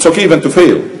 It's okay even to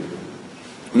fail.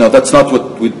 No, that's not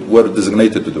what we were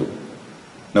designated to do.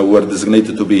 No, we were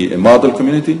designated to be a model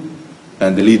community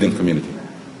and a leading community.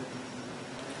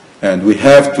 And we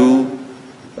have to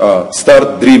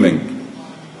start dreaming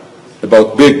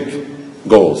about big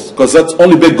goals, because that's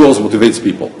only big goals motivates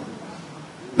people.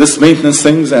 This maintenance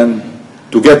things and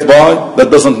to get by, that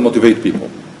doesn't motivate people.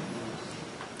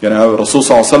 You know, Rasul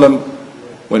Sallallahu Alaihi Wasallam,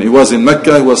 when he was in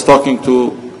Mecca, he was talking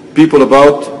to people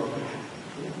about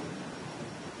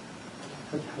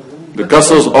the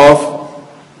castles of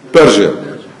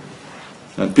Persia,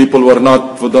 and people were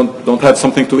don't have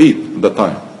something to eat at that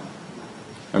time.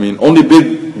 I mean, only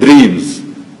big dreams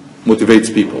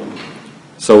motivates people.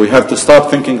 So we have to start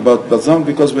thinking about Bazam,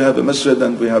 because we have a masjid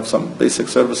and we have some basic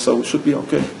service, so we should be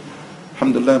okay.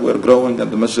 Alhamdulillah, we're growing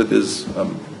and the masjid is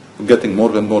getting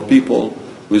more and more people.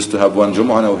 We used to have one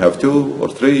Jumu'ah, now we have 2 or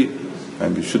 3,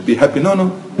 and we should be happy.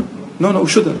 No, we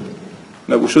shouldn't.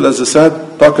 No, we should, as I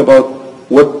said, talk about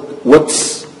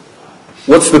what's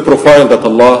the profile that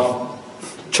Allah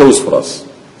chose for us,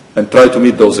 and try to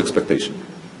meet those expectations.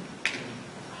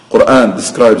 Quran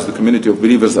describes the community of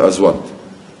believers as what?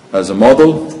 As a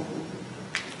model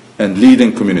and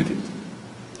leading community.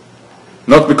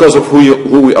 Not because of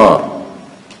who we are.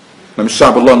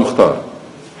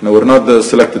 No, we're not the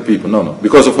selected people. No.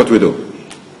 Because of what we do.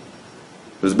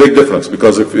 There's a big difference.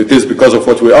 Because if it is because of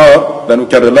what we are, then we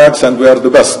can relax and we are the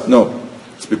best. No.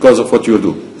 It's because of what you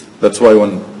do. That's why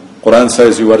when Quran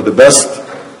says you are the best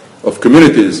of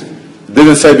communities, it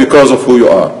didn't say because of who you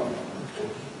are.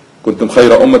 كنتم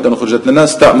خير أمة أخرجت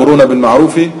للناس تأمرون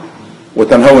بالمعروف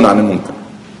وتنهون عن المنكر.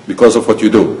 Because of what you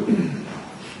do.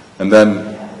 And then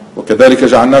وكذلك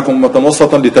جعلناكم أمة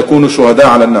وسطا لتكونوا شهداء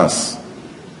على الناس.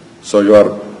 So you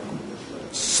are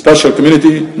special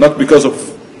community not because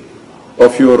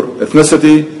of your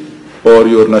ethnicity or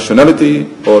your nationality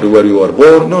or where you are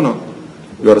born. No.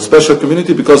 You are a special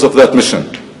community because of that mission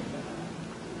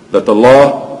that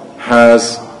Allah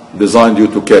has designed you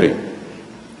to carry.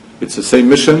 It's the same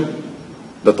mission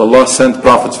that Allah sent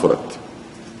prophets for it.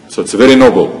 So it's very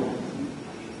noble.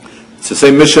 It's the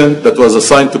same mission that was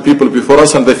assigned to people before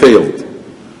us and they failed.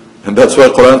 And that's why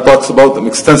Quran talks about them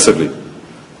extensively,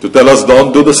 to tell us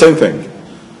don't do the same thing.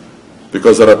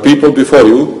 Because there are people before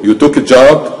you, you took a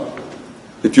job,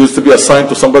 it used to be assigned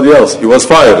to somebody else. He was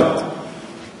fired.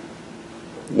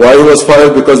 Why he was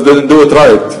fired? Because they didn't do it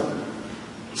right.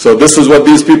 So this is what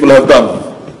these people have done.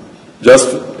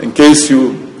 Just in case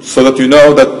so that you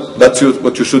know that that's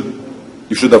what you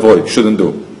should avoid, shouldn't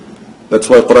do. That's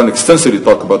why Quran extensively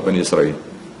talk about Bani Israel.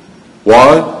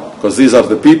 Why? Because these are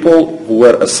the people who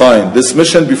were assigned this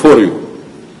mission before you.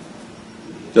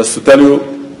 just to tell you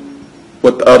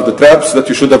what are the traps that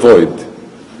you should avoid.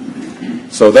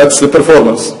 So that's the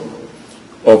performance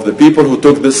of the people who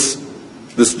took this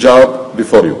job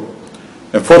before you.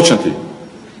 Unfortunately,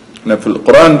 the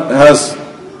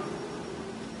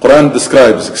Quran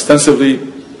describes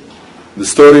extensively the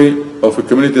story of a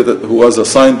community who was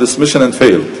assigned this mission and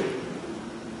failed.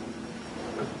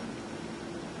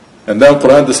 And then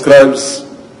Quran describes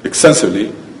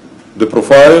extensively the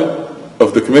profile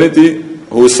of the community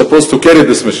who is supposed to carry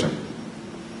this mission.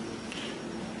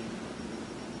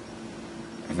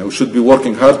 And we should be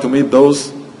working hard to meet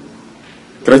those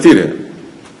criteria.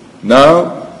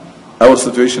 Now, our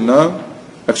situation now,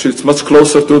 actually it's much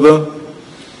closer to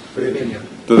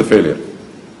the failure.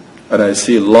 And I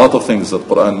see a lot of things that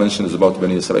Quran mentions about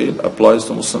Bani Israel applies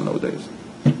to Muslims nowadays.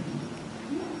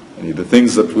 And the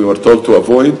things that we were told to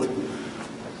avoid,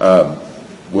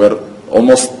 we're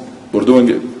doing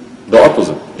the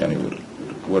opposite.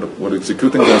 We're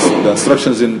executing the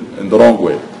instructions in the wrong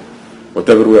way.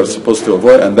 Whatever we are supposed to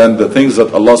avoid, and then the things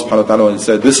that Allah subhanahu wa ta'ala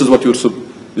said, this is what you're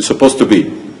supposed to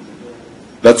be.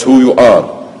 That's who you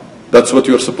are. That's what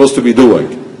you're supposed to be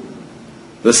doing.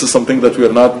 This is something that we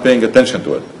are not paying attention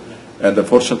to it. And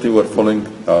unfortunately, we're falling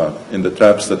in the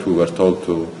traps that we were told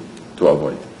to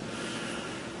avoid.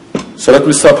 So let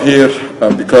me stop here,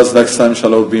 because next time,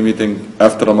 inshallah, we'll be meeting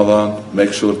after Ramadan.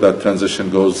 Make sure that transition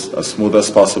goes as smooth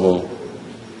as possible.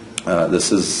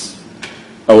 This is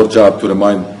our job to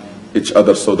remind each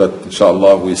other so that,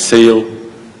 inshallah, we sail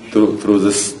through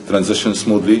this transition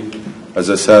smoothly. As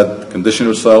I said, condition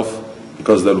yourself,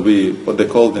 because there will be what they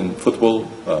called in football,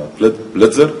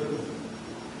 blitzer.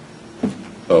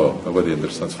 Oh, nobody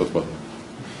understands football.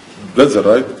 Blitzer,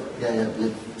 right?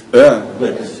 Yeah,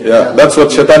 blitz. Yeah, that's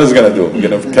what Shaitan is going to do.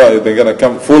 They're going to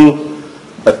come full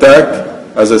attack.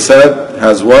 As I said,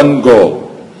 has one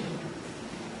goal: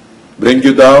 bring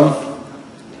you down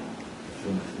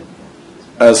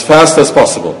as fast as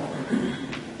possible.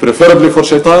 Preferably for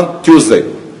Shaitan, Tuesday.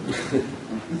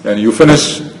 And you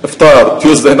finish iftar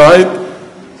Tuesday night,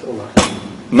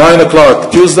 9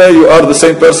 o'clock Tuesday, you are the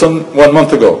same person 1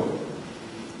 month ago.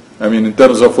 I mean, in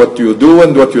terms of what you do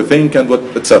and what you think and what,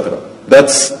 etc.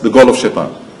 That's the goal of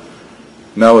Shaitan.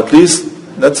 Now at least,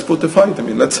 let's put a fight. I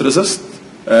mean, let's resist.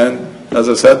 And as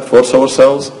I said, force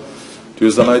ourselves.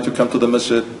 Tuesday night you come to the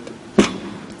masjid.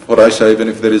 For Aisha, even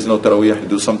if there is no Taraweeh,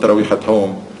 do some Taraweeh at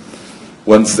home.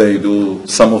 Wednesday, do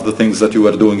some of the things that you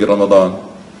were doing in Ramadan.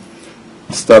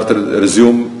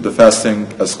 Resume the fasting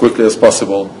as quickly as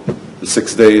possible. The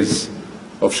 6 days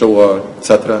of Shawwal,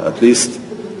 etc. At least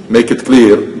make it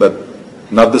clear that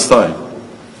not this time.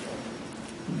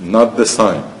 Not this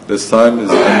time. This time is,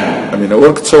 I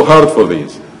worked so hard for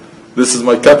these. This is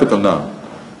my capital now.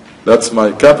 That's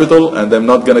my capital, and I'm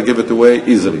not going to give it away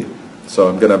easily. So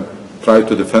I'm going to try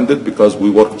to defend it because we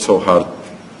worked so hard.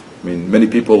 I mean, many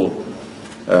people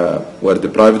were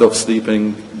deprived of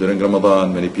sleeping during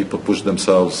Ramadan. Many people pushed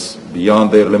themselves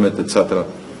beyond their limit, etc.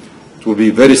 It will be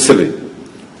very silly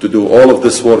to do all of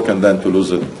this work and then to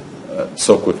lose it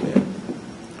so quickly.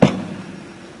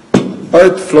 All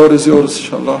right, the floor is yours,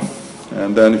 inshallah.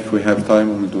 And then if we have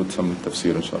time, we'll do some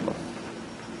tafsir, inshallah,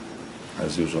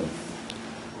 as usual.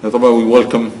 Now, we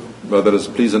welcome brothers.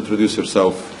 Please introduce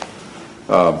yourself.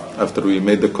 After we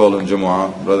made the call on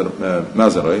Jumu'ah, brother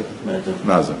Mazen, right?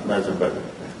 Mazen Badr.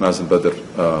 Mazen Badr.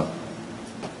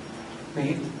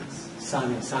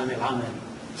 Sami Al-Amali.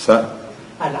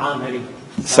 Al-Amali.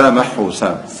 Samah or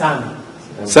Sam?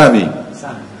 Sami.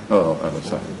 Oh,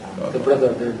 Sami. The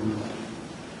brother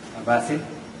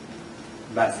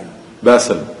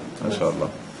Basil, inshallah.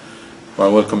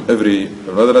 Well, welcome every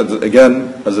brother.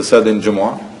 Again, as I said in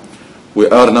Jumu'ah, we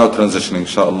are now transitioning,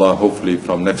 inshallah, hopefully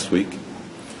from next week.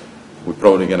 We're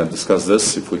probably going to discuss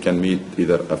this, if we can meet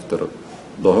either after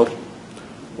Dhuhr,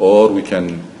 or we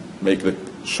can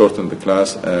shorten the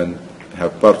class and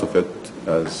have part of it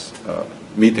as a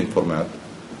meeting format,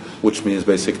 which means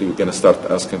basically we're going to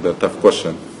start asking the tough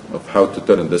question of how to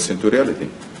turn this into reality.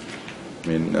 I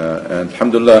mean, and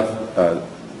alhamdulillah,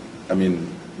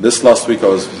 this last week I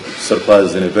was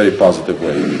surprised in a very positive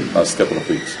way, last couple of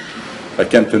weeks. I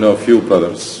came to know a few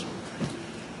brothers,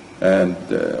 and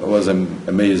I was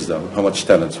amazed at how much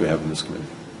talents we have in this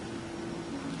community.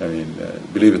 I mean,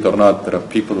 believe it or not, there are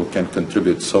people who can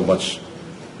contribute so much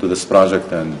to this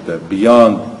project and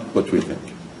beyond what we think.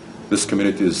 This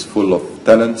community is full of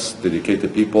talents,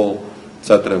 dedicated people,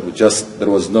 etc. There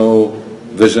was no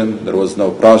vision, there was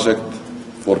no project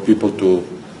for people to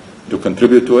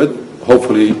contribute to it.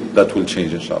 Hopefully that will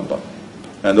change, inshallah.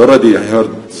 And already I heard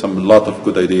a lot of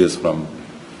good ideas from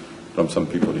some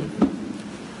people here.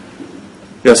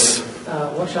 Yes?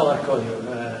 What shall I call you?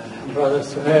 Brother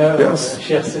Suhair, Yes.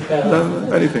 Sheikh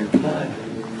Suhair. Anything.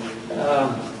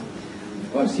 Of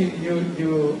course,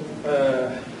 you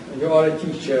are a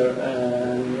teacher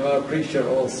and you are a preacher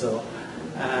also,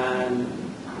 and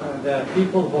the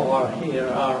people who are here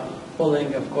are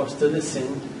willing, of course, to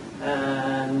listen,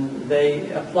 and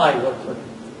they apply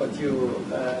what you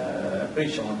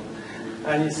preach on.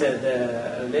 And you said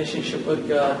the relationship with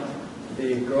God,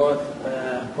 the growth,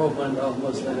 improvement of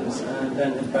Muslims, and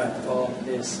then impact of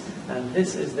this. And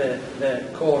this is the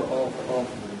core of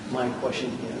my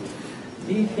question here.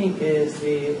 Do you think is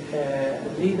the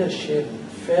leadership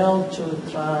failed to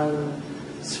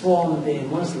transform the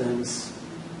Muslims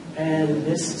in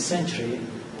this century,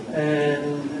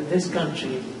 in this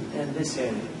country, in this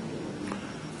area?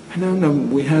 No,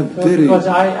 we have very... Because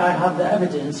I have the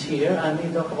evidence here, and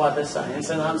we talk about the science,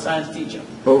 and I'm a science teacher.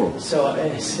 Oh. So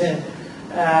it's,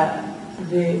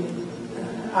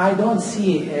 I don't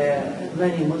see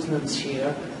many Muslims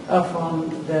here from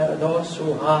those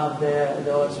who have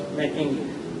those making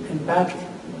impact,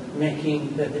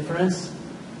 making the difference,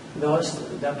 those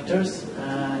doctors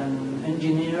and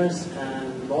engineers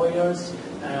and lawyers.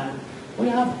 We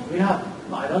have,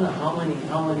 I don't know how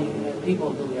many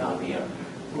people do we have here,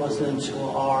 Muslims who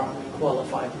are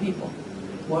qualified people.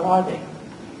 Where are they?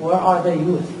 Where are the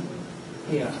youth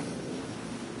here?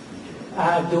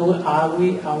 Are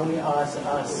we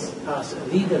as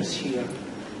leaders here?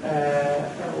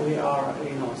 We are,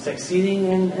 succeeding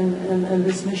in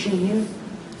this mission here,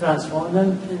 transform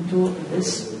them into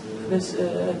this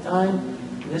time,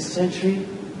 this century,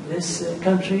 this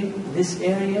country, this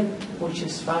area, which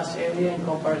is fast area in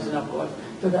comparison, of course,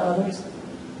 to the others.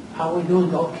 Are we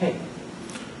doing okay?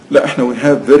 لا, we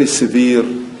have very severe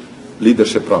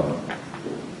leadership problem.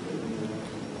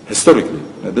 Historically,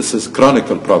 this is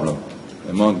chronicle problem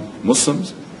among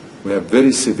Muslims. We have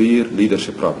very severe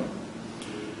leadership problem.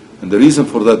 And the reason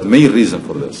for that, main reason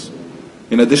for this,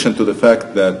 in addition to the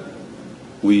fact that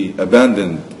we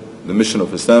abandoned the mission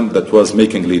of Islam that was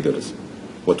making leaders.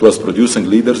 What was producing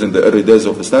leaders in the early days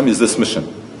of Islam is this mission.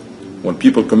 When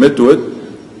people commit to it,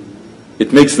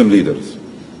 it makes them leaders.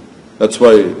 That's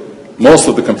why most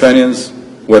of the companions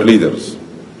were leaders.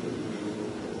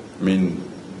 I mean,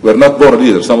 we're not born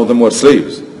leaders. Some of them were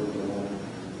slaves.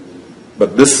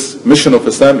 But this mission of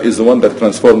Islam is the one that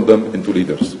transformed them into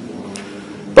leaders.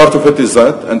 Part of it is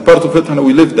that, and part of it,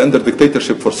 we lived under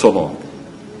dictatorship for so long.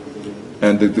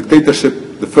 And the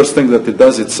dictatorship, the first thing that it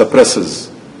does, it suppresses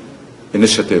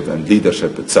initiative and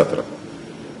leadership, etc.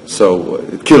 So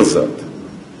it kills that.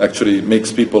 Actually, it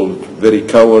makes people very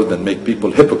coward and make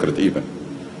people hypocrite even.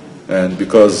 And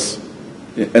because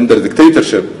under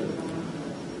dictatorship,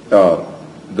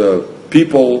 the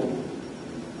people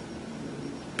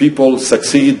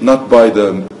succeed not by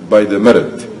the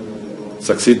merit,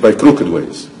 succeed by crooked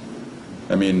ways.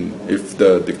 I mean, if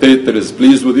the dictator is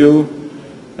pleased with you,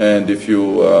 and if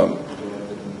you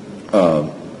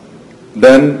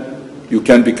then you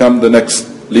can become the next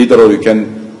leader, or you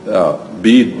can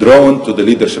be drawn to the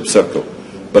leadership circle,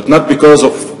 but not because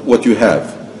of what you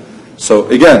have. So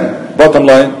again, bottom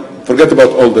line, forget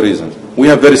about all the reasons. We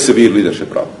have very severe leadership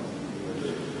problem.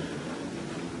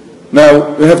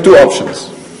 Now, we have two options.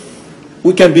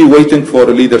 We can be waiting for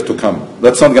a leader to come.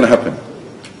 That's not going to happen.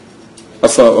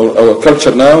 Our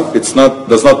culture now, does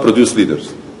not produce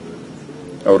leaders.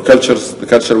 Our cultures, the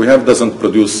culture we have, doesn't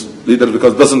produce leaders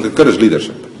because it doesn't encourage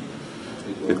leadership.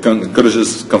 It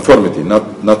encourages conformity,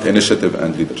 not initiative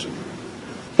and leadership.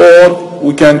 Or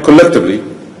we can collectively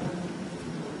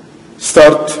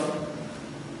start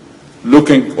look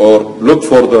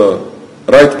for the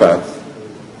right path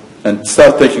and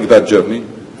start taking that journey,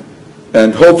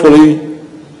 and hopefully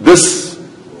this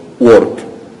work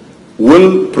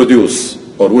will produce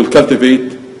or will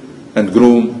cultivate and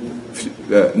groom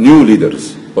new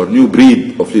leaders or new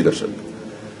breed of leadership.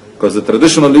 Because the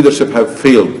traditional leadership have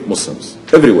failed Muslims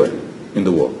everywhere in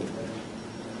the world,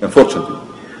 unfortunately.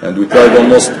 And we tried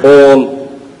almost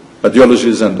all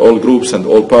ideologies and all groups and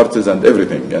all parties and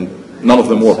everything, and none of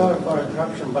them work. Sorry for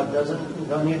interruption, but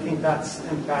don't you think that's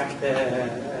impact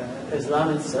Islam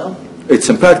itself? It's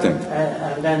impacting.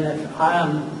 And then if I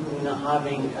am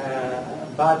having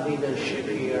bad leadership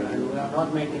here and we are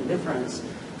not making difference,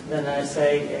 then I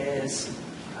say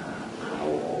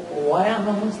why am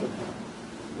I Muslim?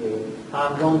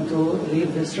 I'm going to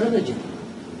leave this religion.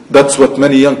 That's what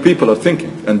many young people are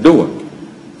thinking and doing.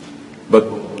 But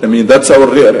I mean, that's our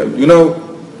reality.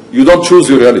 You don't choose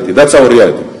your reality. That's our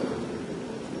reality.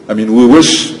 I mean, we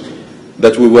wish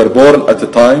that we were born at a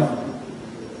time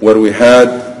where we had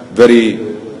very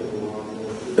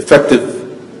effective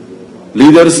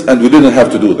leaders and we didn't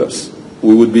have to do this.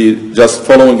 we would be just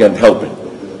following and helping.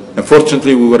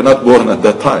 Unfortunately, we were not born at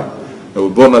that time. We were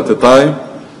born at a time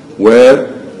where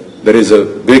there is a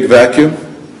big vacuum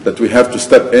that we have to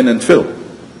step in and fill.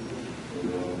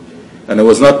 And I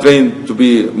was not trained to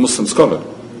be a Muslim scholar.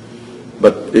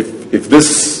 But if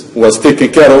this was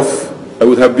taken care of, I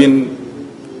would have been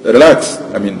relaxed,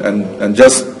 and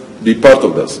just be part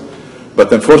of this.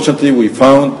 But unfortunately, we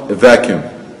found a vacuum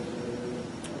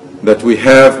that we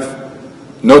have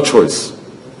no choice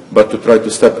but to try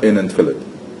to step in and fill it.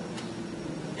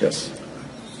 Yes.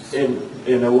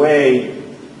 In a way,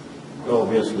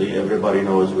 obviously, everybody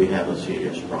knows we have a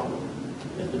serious problem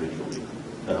individually,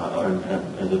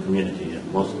 and the community,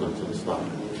 and Muslims and stuff.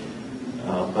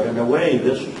 But in a way,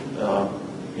 this, God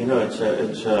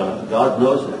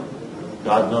knows that.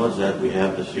 God knows that we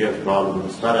have this serious problem.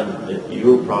 It's not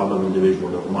your problem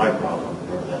individually or my problem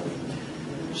or that.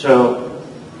 So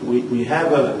we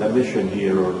have a mission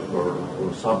here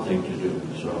or something to do.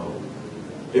 So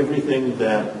everything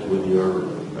that with your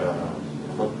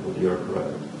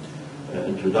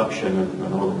introduction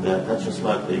and all of that, that's just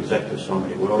like the executive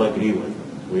summary. We all agree with.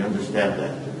 We understand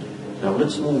that. Now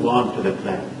let's move on to the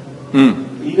plan.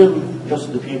 Even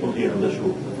just the people here in this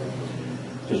room.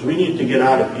 Because we need to get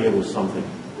out of here with something.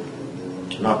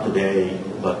 Not today,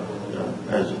 but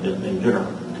as in general.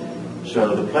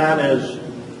 So the plan is,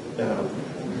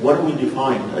 what do we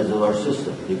define as our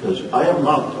system? Because I'm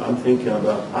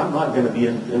not going to be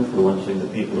influencing the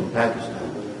people in Pakistan,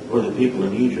 or the people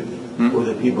in Egypt, or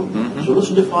the people. So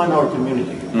let's define our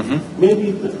community.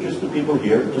 Maybe just the people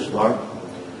here to start,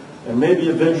 and maybe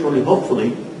eventually,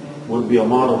 hopefully, will be a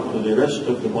model to the rest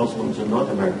of the Muslims in North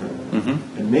America.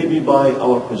 And maybe by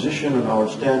our position and our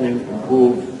standing,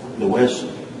 improve the West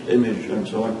image and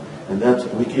so on. And that's,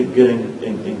 we keep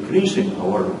increasing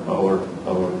our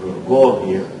goal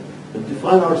here. And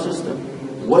define our system.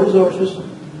 What is our system?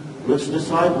 Let's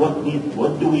decide what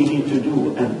do we need to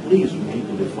do. And please, we need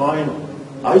to define,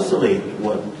 isolate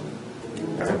what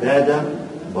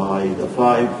ibadah by the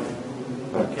 5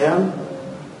 arkan,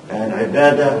 and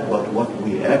ibadah, but what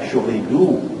we actually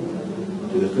do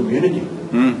to the community.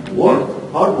 Work,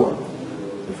 hard work.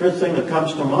 The first thing that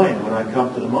comes to mind when I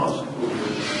come to the mosque,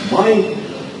 my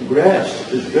grass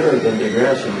is better than the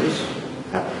grass in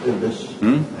this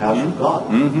house of God.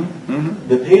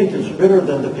 The paint is better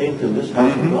than the paint in this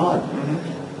house of God.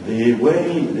 The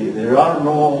way, there are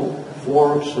no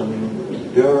forks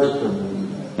and dirt and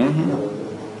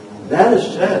that is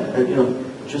sad. And,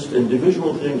 just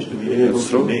individual things to be able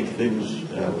to make things.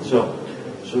 So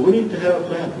we need to have a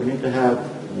plan. We need to have,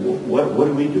 what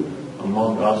do we do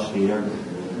among us here?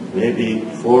 Maybe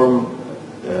form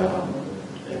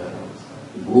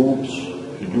groups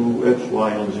to do X,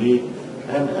 Y, and Z,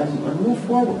 and move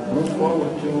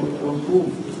forward to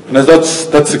improve. Now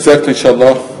that's exactly,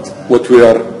 inshallah, what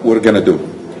we're going to do.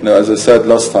 Now, as I said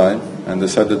last time, and I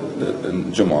said it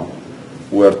in Jummah,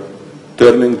 we're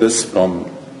turning this from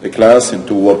a class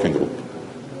into a working group.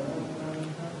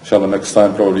 Inshallah, next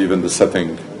time probably even the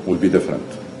setting will be different.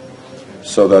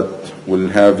 So that we'll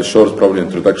have a short probably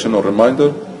introduction or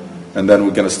reminder, and then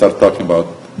we're going to start talking about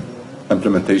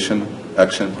implementation,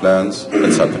 action plans,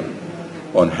 etc.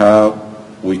 on how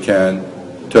we can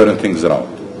turn things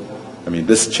around.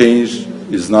 This change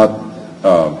is not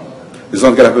going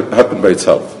to happen by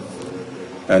itself.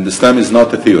 And Islam is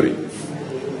not a theory.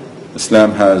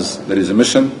 Islam there is a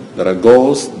mission, there are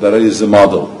goals, there is a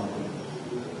model.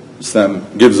 Islam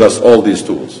gives us all these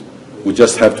tools. We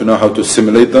just have to know how to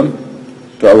assimilate them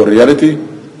to our reality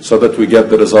so that we get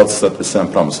the results that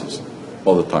Islam promises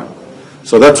all the time.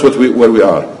 So that's where we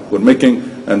are. We're making,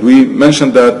 and we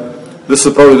mentioned that this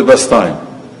is probably the best time,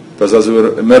 because as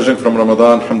we're emerging from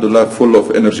Ramadan, alhamdulillah, full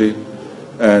of energy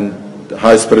and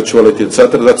high spirituality,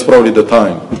 etc., that's probably the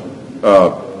time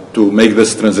to make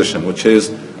this transition, which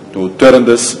is to turn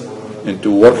this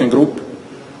into a working group,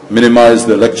 minimize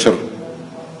the lecture,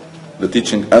 the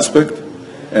teaching aspect,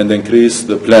 and increase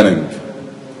the planning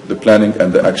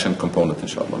and the action component,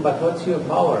 inshallah. But what's your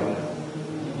power here?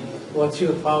 What's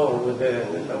your power with the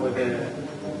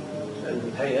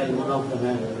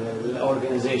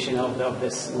organization of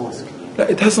this mosque?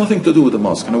 It has nothing to do with the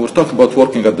mosque. We're talking about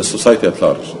working at the society at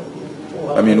large.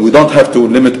 We don't have to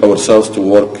limit ourselves to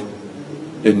work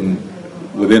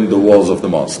within the walls of the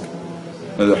mosque.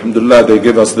 Alhamdulillah, they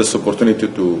give us this opportunity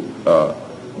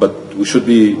but we should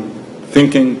be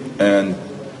thinking and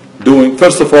doing.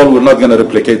 First of all, we're not going to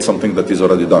replicate something that is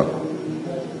already done.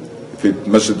 If the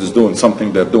masjid is doing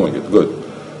something, they're doing it, good.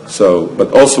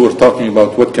 But also we're talking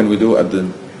about what can we do at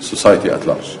the society at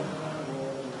large.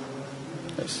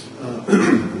 Yes.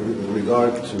 In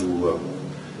regard to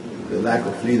the lack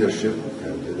of leadership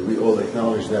we all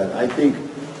acknowledge that. I think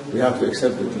we have to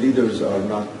accept that leaders are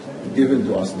not given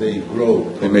to us, they grow.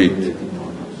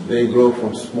 They grow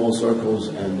from small circles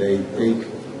and they take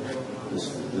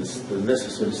the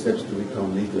necessary steps to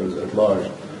become leaders at large.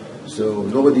 So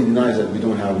nobody denies that we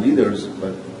don't have leaders,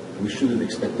 but we shouldn't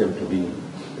expect them to be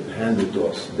handed to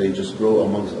us. They just grow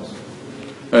amongst us.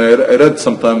 I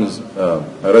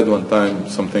read one time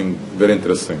something very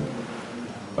interesting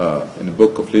in a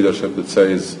book of leadership that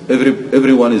says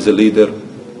everyone is a leader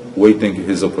waiting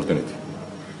his opportunity.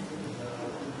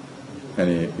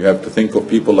 And you have to think of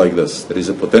people like this. There is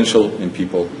a potential in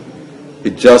people.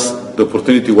 It just, the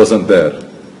opportunity wasn't there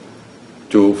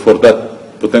for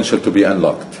that potential to be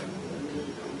unlocked.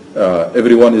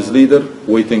 Everyone is leader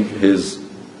waiting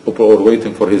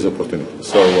waiting for his opportunity.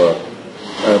 So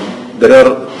there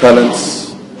are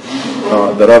talents,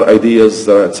 there are ideas,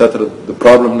 etc. The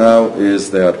problem now is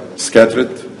they are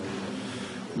scattered,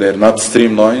 they are not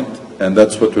streamlined, and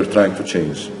that's what we're trying to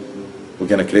change. We're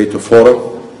going to create a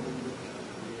forum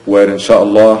where,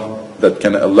 inshallah, that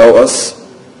can allow us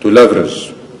to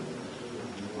leverage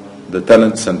the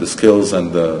talents and the skills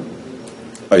and the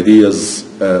ideas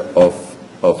of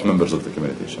members of the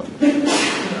community, inshallah.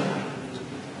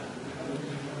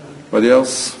 Anybody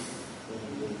else?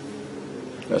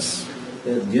 Yes.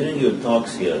 During your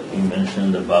talks here, you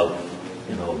mentioned about,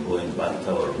 going back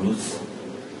to our roots.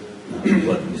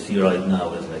 What we see right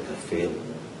now is like a failed,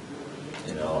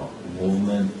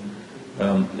 movement.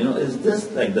 Is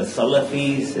this like the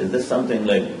Salafis? Is this something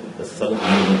like the Salafi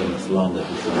movement in Islam that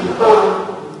we should do?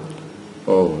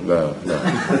 Oh, no,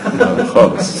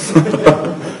 خالص.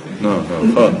 No,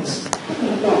 خالص.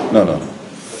 No.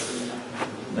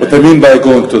 What I mean by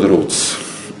going to the roots?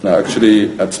 Now, actually,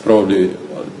 that's probably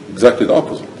exactly the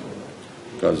opposite.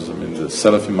 Because, the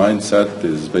Salafi mindset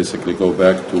is basically go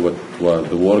back to what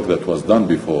the work that was done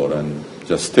before and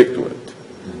just stick to it.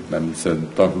 And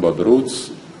talking about the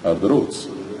roots are the roots.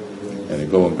 And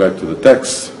going back to the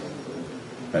text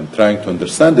and trying to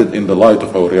understand it in the light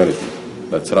of our reality.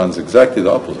 That runs exactly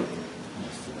the opposite.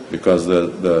 Because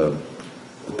the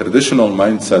traditional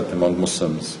mindset among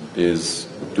Muslims is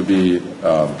to be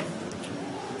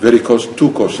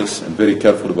too cautious and very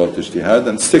careful about ijtihad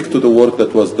and stick to the work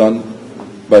that was done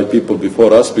by people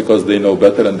before us because they know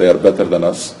better and they are better than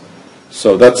us.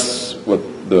 So that's what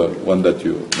the one that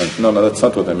you mentioned. No, that's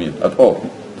not what I mean at all.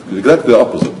 It's exactly the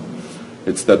opposite.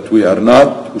 It's that we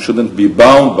shouldn't be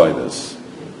bound by this.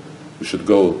 We should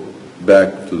go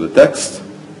back to the text,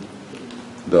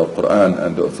 the Quran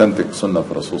and the authentic Sunnah of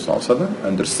Rasulullah,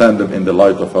 understand them in the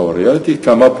light of our reality,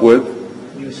 come up with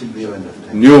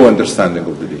new understanding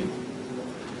of the deen.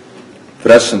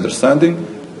 Fresh understanding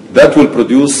that will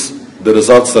produce the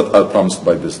results that are promised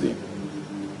by this deen.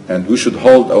 And we should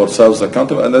hold ourselves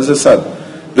accountable. And as I said,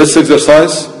 this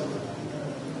exercise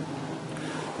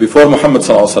before Muhammad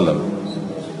ﷺ,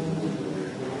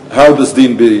 how does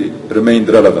deen remained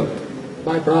relevant?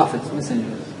 By prophets,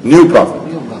 messengers. New prophet.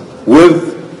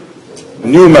 With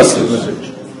new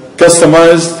message.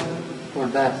 Customized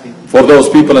for those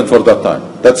people and for that time.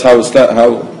 That's how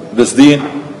this deen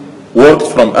worked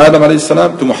from Adam alayhi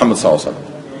salam to Muhammad ﷺ.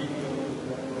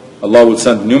 Allah will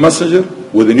send a new messenger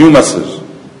with a new message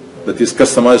that is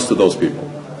customized to those people.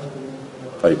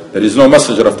 There is no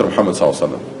messenger after Muhammad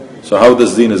ﷺ. So how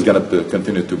this deen is going to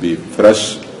continue to be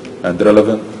fresh and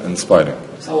relevant and inspiring?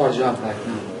 It's our job right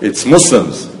now. It's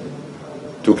Muslims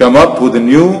to come up with a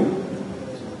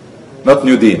not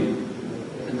new deen,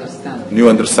 new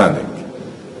understanding.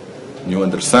 New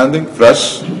understanding,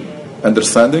 fresh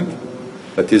understanding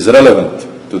that is relevant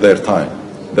to their time,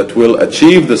 that will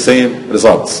achieve the same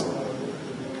results.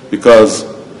 Because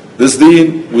this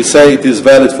deen, we say it is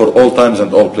valid for all times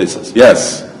and all places.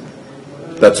 Yes,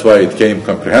 that's why it came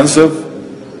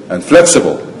comprehensive and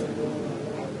flexible.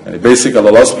 And basically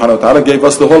Allah subhanahu wa ta'ala gave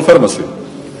us the whole pharmacy.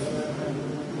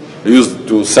 He used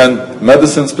to send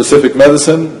medicine, specific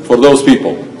medicine for those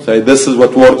people. Say this is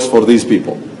what works for these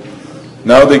people.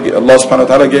 Now Allah subhanahu wa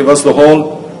ta'ala gave us the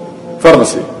whole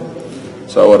pharmacy.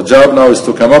 So our job now is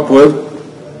to come up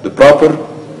with the proper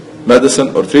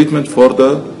medicine or treatment for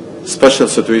the special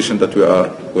situation that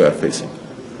we are facing.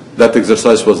 That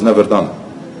exercise was never done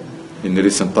in the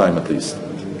recent time at least.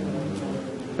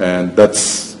 And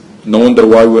that's no wonder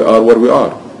why we are where we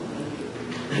are.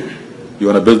 You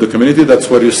want to build a community, that's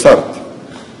where you start.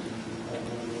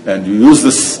 And you use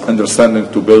this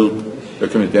understanding to build a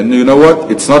community. And you know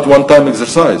what? It's not one-time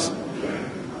exercise.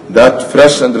 That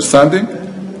fresh understanding,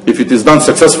 if it is done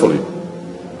successfully,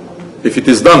 if it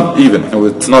is done even, and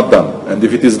it's not done, and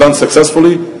if it is done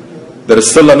successfully, there is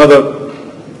still another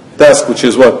task, which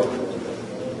is what?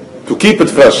 To keep it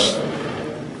fresh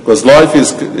Because life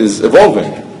is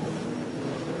evolving.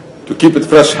 To keep it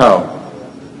fresh, how?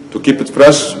 To keep it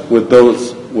fresh with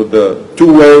the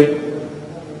two-way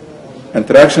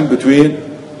interaction between,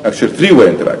 actually three-way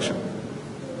interaction.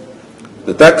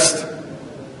 The text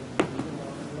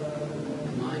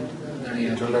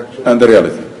and the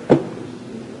reality.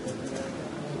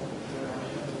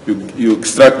 You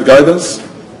extract guidance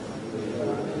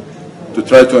to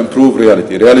try to improve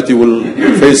reality. Reality will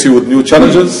face you with new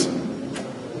challenges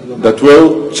that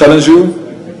will challenge you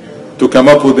to come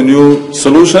up with a new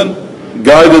solution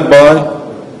guided by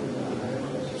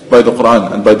the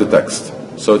Quran and by the text.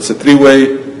 So it's a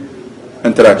three-way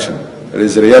interaction. There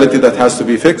is a reality that has to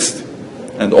be fixed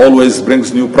and always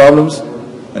brings new problems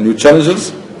and new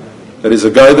challenges. There is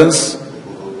a guidance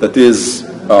that is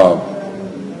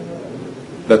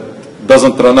that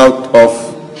doesn't run out of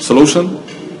solution,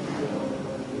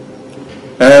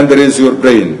 and there is your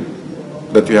brain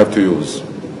that you have to use.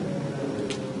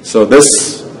 So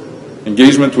this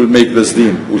engagement will make this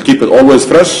deen, will keep it always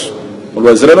fresh,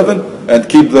 always relevant, and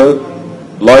keep the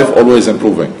life always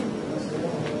improving.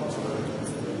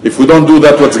 If we don't do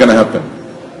that, what's going to happen?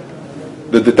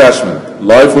 The detachment.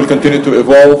 Life will continue to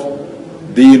evolve,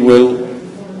 deen will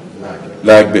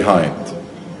lag behind.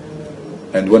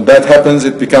 And when that happens,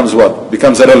 it becomes what?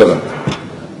 Becomes irrelevant.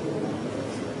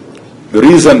 The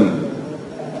reason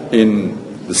in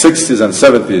the 60s and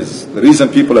 70s, the reason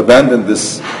people abandoned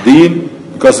this deen,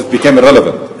 because it became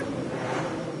irrelevant.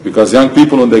 Because young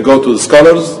people, when they go to the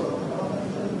scholars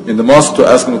in the mosque to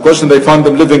ask them a question, they find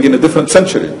them living in a different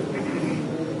century.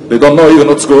 They don't know even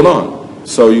what's going on.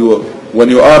 So when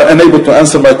you are unable to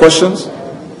answer my questions,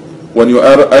 when you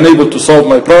are unable to solve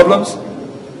my problems,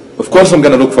 of course I'm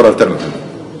going to look for alternative.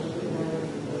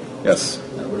 Yes?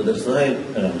 Brother Sahib,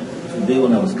 today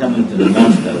when I was coming to the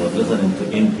mosque, I was listening to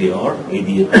NPR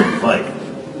 88.5,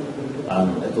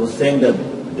 and it was saying that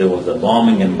there was a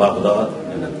bombing in Baghdad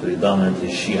in a predominantly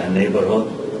Shia neighborhood,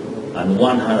 and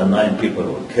 109 people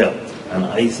were killed, and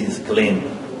ISIS claimed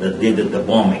that they did the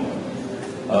bombing.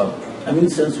 I mean,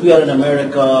 since we are in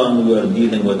America and we are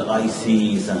dealing with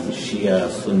ISIS and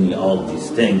Shia, Sunni, all these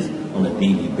things on a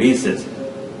daily basis,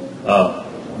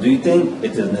 do you think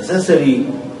it is necessary,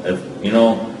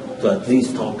 to at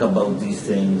least talk about these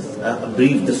things, a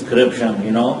brief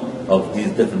description, of these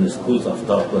different schools of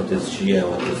thought, what is Shia,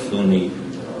 what is Sunni?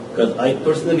 Because I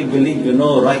personally believe,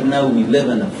 right now we live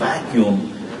in a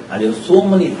vacuum, and there's so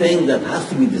many things that has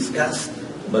to be discussed,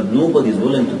 but nobody is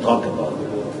willing to talk about it.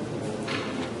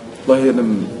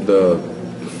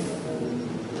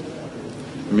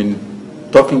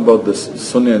 Talking about this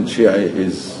Sunni and Shia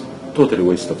is totally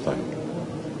waste of time.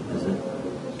 Is it?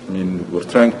 We're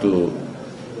trying to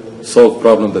solve a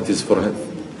problem that is for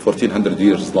 1400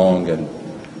 years long and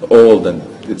old, and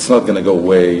it's not going to go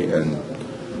away. And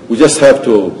we just have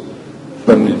to,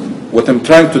 what I'm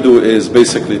trying to do is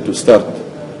basically to start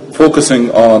focusing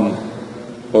on,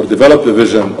 or develop a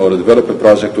vision, or develop a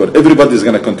project where everybody's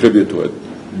going to contribute to it,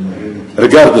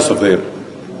 regardless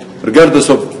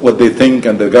of what they think,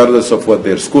 and regardless of what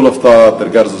their school of thought,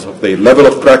 regardless of their level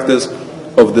of practice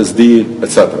of this deen,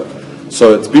 etc.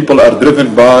 So people are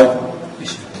driven by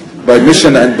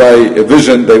mission and by a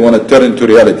vision they want to turn into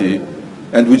reality,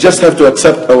 and we just have to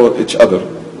accept each other,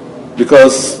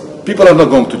 because people are not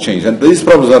going to change, and these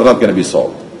problems are not going to be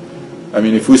solved.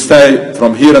 If we stay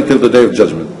from here until the day of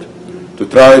judgment to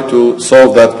try to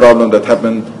solve that problem that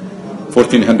happened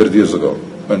 1400 years ago,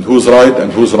 and who's right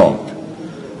and who's wrong,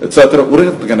 etc., we're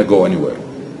not going to go anywhere.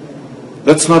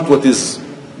 That's not that's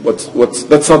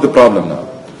not the problem now.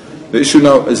 The issue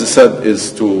now, as I said,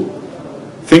 is to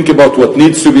think about what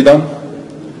needs to be done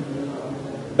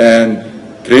and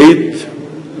create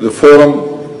the forum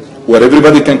where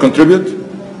everybody can contribute,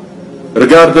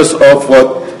 regardless of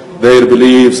what their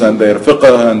beliefs and their fiqh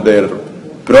and their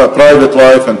private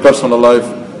life and personal life.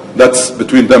 That's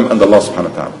between them and Allah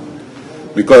subhanahu wa ta'ala.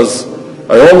 Because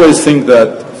I always think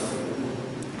that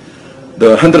the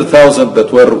 100,000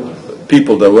 that were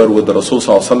people that were with the Rasul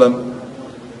sallallahu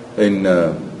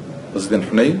alaihi wasallam in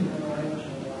Hunayn,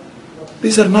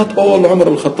 these are not all Umar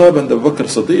al-Khattab and Abu Bakr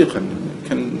Siddiq, and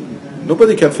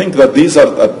nobody can think that these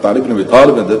are Ali ibn Abi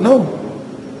Talib and that. No.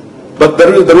 But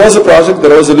there was a project,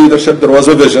 there was a leadership, there was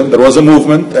a vision, there was a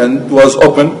movement, and it was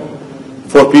open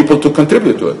for people to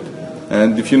contribute to it.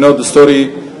 And if you know the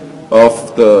story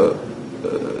of the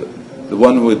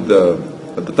one with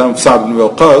at the time of Sa'd ibn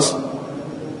Waqqas,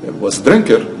 it was a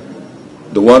drinker.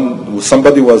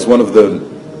 Somebody was one of the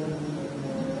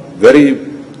very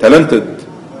talented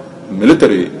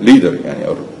military leader,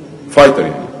 or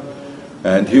fighter,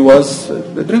 and he was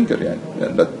a drinker,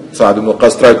 and that Sa'ad ibn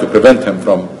Waqqas tried to prevent him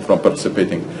from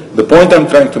participating. The point I'm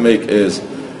trying to make is,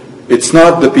 it's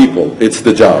not the people, it's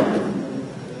the job.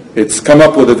 It's come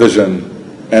up with a vision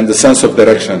and the sense of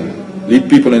direction, lead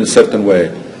people in a certain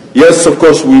way. Yes, of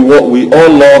course, we all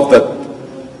love that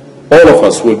all of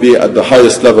us will be at the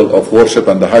highest level of worship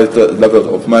and the highest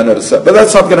level of manners, but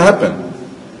that's not going to happen.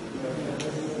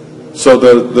 So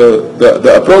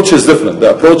the approach is different.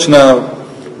 The approach now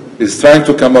is trying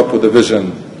to come up with a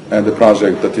vision and a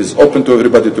project that is open to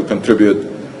everybody to contribute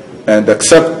and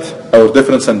accept our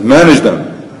differences and manage them,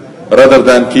 rather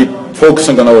than keep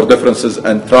focusing on our differences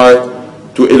and try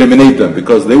to eliminate them,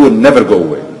 because they will never go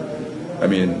away. I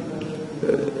mean,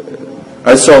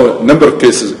 I saw a number of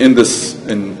cases in this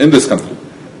country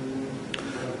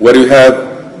where you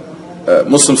have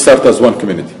Muslims start as one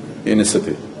community in a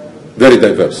city, very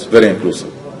diverse, very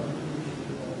inclusive,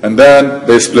 and then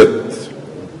they split.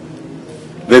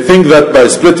 They think that by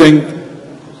splitting,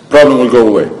 problem will go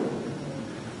away.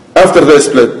 After they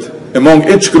split, among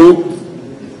each group,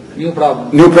 new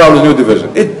problem, new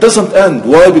division. It doesn't end.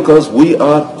 Why? Because we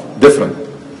are different.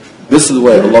 This is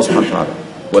why Allah subhanahu wa ta'ala,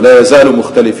 وَلَا يَزَالُ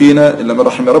مُخْتَلِفِينَ إِلَّا مَنْ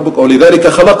رَحِمَ رَبُّكَ وَلِذَلِكَ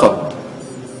خَلَقَهُمْ.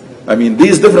 I mean,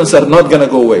 these differences are not going to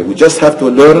go away. We just have to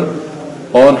learn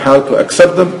on how to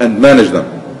accept them and manage them.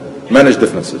 Manage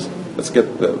differences. Let's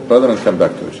get the brother and come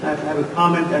back to it. I have a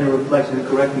comment and a reflection, a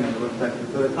correcting and a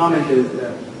reflection. So the comment is,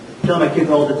 tell my kids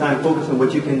all the time, focus on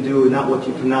what you can do, not what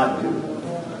you cannot do.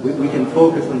 We can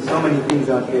focus on so many things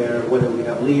out there, whether we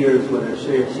have leaders, whether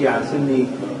Shia, Sunni,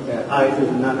 ISIS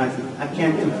and non-ISIS. I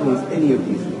can't influence any of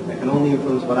these things. I can only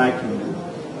influence what I can do.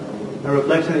 My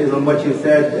reflection is on what you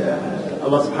said.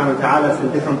 Allah subhanahu wa ta'ala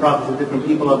sent different prophets and different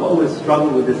people. I've always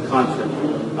struggled with this concept.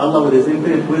 Allah with His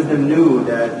infinite wisdom knew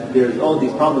that there's all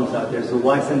these problems out there, so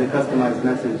why send a customized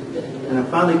message? And I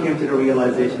finally came to the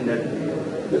realization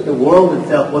that the world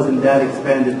itself wasn't that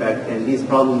expanded back then. These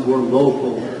problems were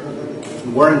local,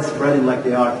 weren't spreading like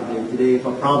they are today. Today, if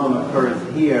a problem occurs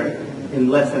here, in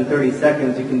less than 30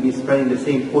 seconds, you can be spreading the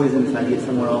same poisonous idea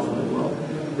somewhere else in the world.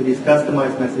 So these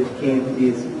customized messages came to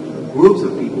these groups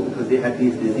of people because they had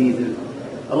these diseases.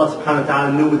 Allah subhanahu wa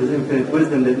ta'ala knew with His infinite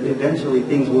wisdom that eventually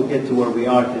things will get to where we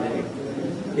are today.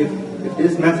 If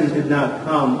this message did not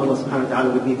come, Allah subhanahu wa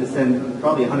ta'ala would need to send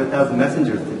probably 100,000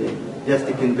 messengers today just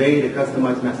to convey the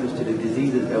customized message to the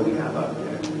diseases that we have out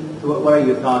there. So what are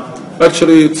your thoughts?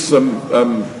 Actually,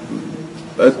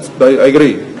 I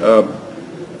agree.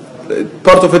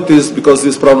 Part of it is because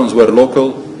these problems were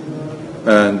local,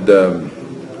 and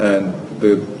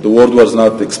the world was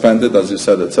not expanded, as you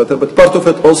said, etc. But part of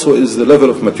it also is the level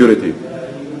of maturity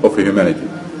of humanity.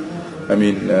 I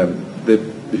mean, the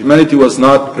humanity was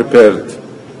not prepared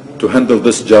to handle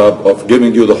this job of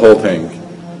giving you the whole thing,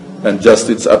 and just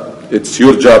it's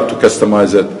your job to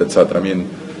customize it, etc. I mean,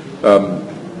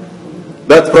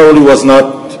 that probably was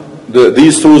not,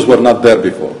 these tools were not there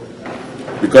before,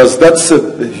 because that's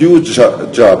a huge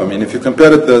job. I mean, if you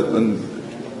compare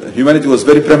it, humanity was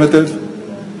very primitive.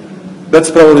 That's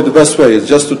probably the best way, is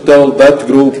just to tell that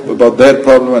group about their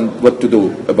problem and what to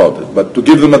do about it. But to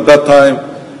give them at that time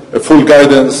a full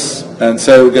guidance and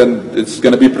say, again, it's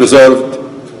going to be preserved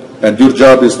and your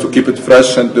job is to keep it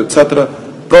fresh and etc.,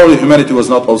 probably humanity was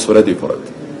not also ready for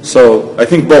it. So I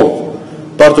think both.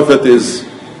 Part of it is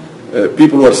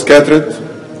people were scattered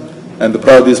and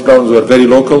these problems were very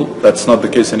local. That's not the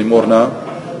case anymore now.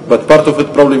 But part of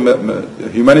it probably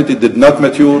humanity did not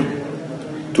mature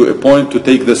to a point to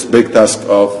take this big task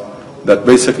of that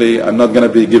basically I'm not going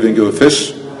to be giving you a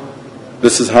fish.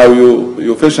 This is how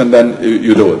you fish and then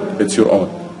you do it. It's your own.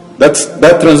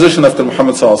 That transition after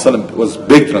Muhammad ﷺ was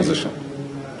big transition.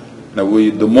 Now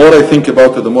the more I think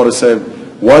about it, the more I say,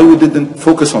 why we didn't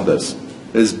focus on this?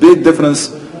 There's big difference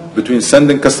between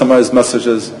sending customized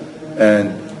messages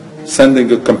and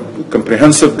sending a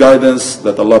comprehensive guidance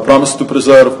that Allah promised to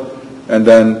preserve and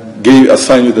then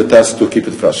assign you the task to keep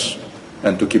it fresh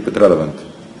and to keep it relevant.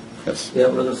 Yes. Yeah,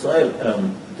 Brother Sahil,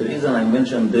 the reason I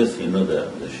mentioned this, the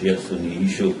Shia Sunni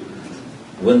issue,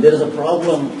 when there is a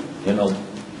problem,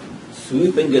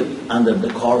 sweeping it under the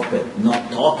carpet,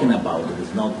 not talking about it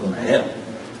is not going to help.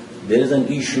 There is an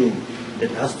issue that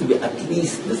has to be at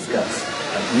least discussed.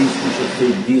 At least we should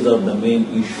say these are the main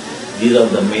issues. These are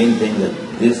the main things that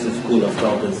this school of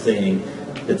thought is saying.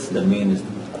 That's the main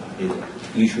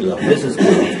issue of this school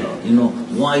of thought.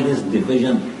 Why this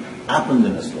division happened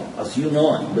in Islam. As you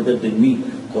know, better than me,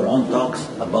 Quran talks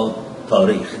about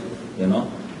Tariq,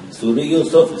 Surah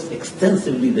Yusuf is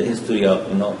extensively the history of,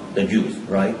 the Jews,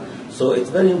 right? So it's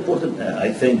very important,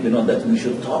 I think, that we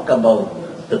should talk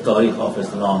about the Tariq of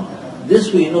Islam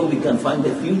this way, we can find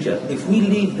the future. If we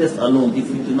leave this alone, if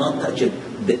we do not touch it,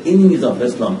 the enemies of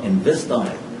Islam in this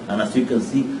time, and as you can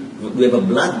see, we have a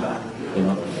bloodbath.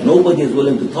 Nobody is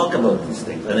willing to talk about these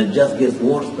things, and it just gets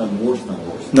worse and worse and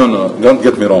worse. No, don't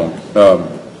get me wrong.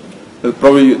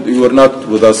 Probably you were not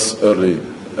with us early.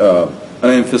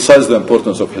 And I emphasize the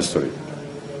importance of history.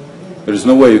 There is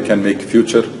no way you can make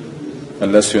future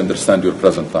unless you understand your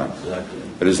present time. Exactly.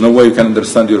 There is no way you can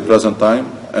understand your present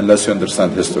time unless you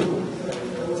understand history.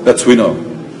 That's we know.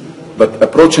 But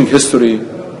approaching history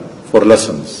for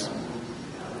lessons,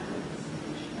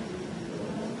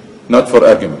 not for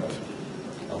argument,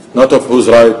 not of who's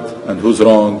right and who's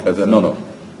wrong. No.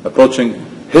 Approaching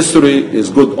history is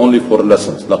good only for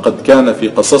lessons. لَقَدْ كَانَ فِي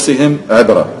قَصَصِهِمْ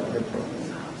عِبْرَةً.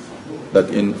 That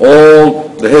in all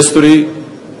the history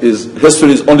is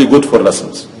only good for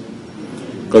lessons.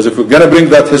 Because if we're going to bring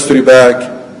that history back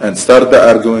and start the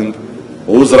arguing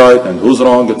who's right and who's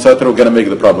wrong, etc., we're going to make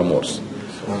the problem worse.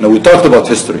 Now, we talked about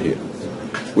history here.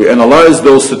 We analyzed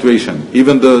those situations,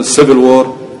 even the civil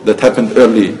war that happened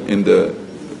early in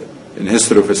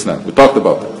history of Islam. We talked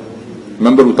about it.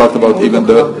 Remember, we talked about even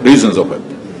the reasons of it.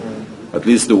 At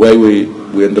least the way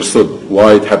we understood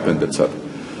why it happened, etc.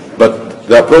 But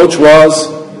the approach was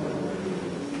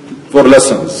for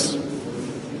lessons,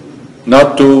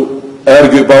 not to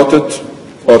argue about it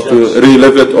or to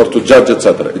relive it or to judge,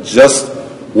 etc. It's just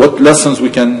what lessons we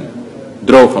can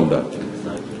draw from that,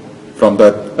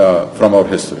 from our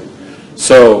history.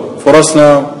 So for us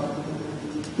now,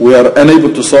 we are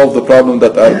unable to solve the problem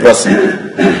that are pressing.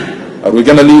 Are we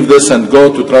going to leave this and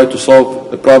go to try to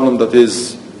solve a problem that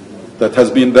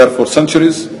has been there for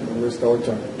centuries? Waste our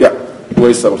time. Yeah,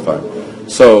 waste our time.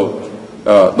 So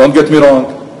don't get me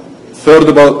wrong.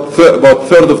 About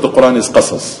third of the Quran is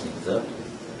qasas.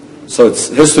 So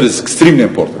history is extremely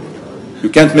important. You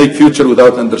can't make future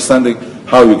without understanding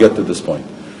how you get to this point.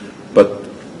 But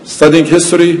studying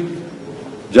history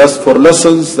just for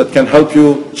lessons that can help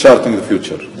you charting the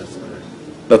future.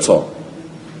 That's all.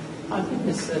 I think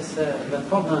it's the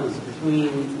problems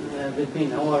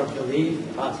between our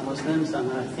belief as Muslims,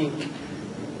 and I think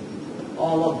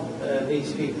all of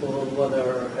these people,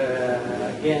 whether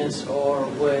against or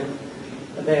with,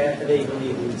 they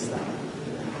believe in Islam.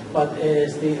 But it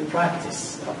is the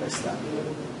practice of Islam.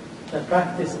 The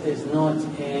practice is not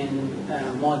in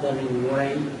a modern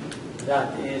way.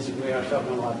 That is, we are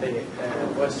talking about the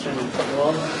Western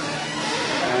world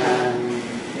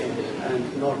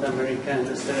and North America and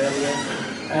Australia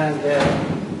and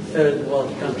third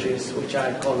world countries, which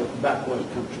I call it backward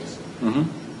countries,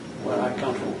 where I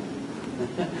come from.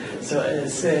 So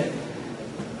it's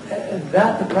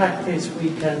that practice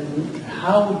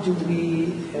how do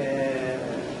we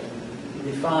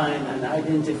define and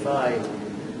identify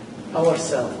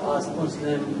ourselves as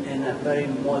Muslim in a very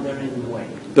modern way?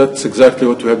 That's exactly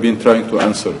what we have been trying to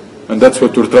answer. And that's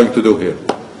what we're trying to do here.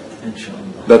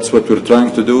 That's what we're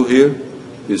trying to do here,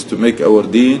 is to make our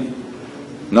deen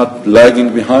not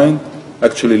lagging behind,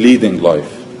 actually leading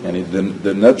life. And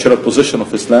the natural position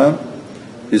of Islam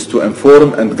is to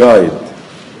inform and guide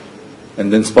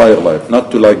and inspire life,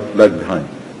 not to lag behind.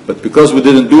 But because we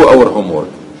didn't do our homework,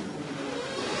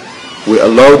 we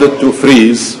allowed it to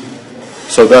freeze,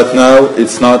 so that now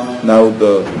it's not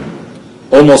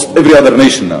almost every other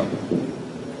nation now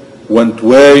went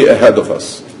way ahead of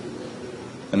us.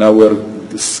 And now we're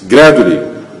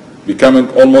gradually becoming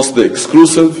almost the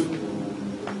exclusive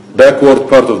backward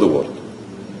part of the world.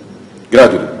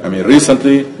 Gradually. I mean,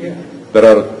 recently there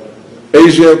are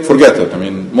Asia, forget it. I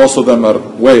mean, most of them are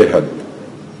way ahead.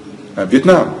 And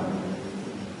Vietnam.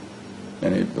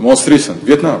 And the most recent,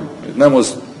 Vietnam. Vietnam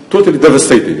was totally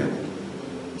devastating.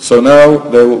 So now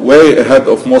they're way ahead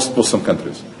of most Muslim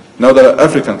countries. Now there are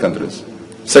African countries,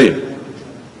 same,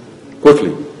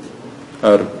 quickly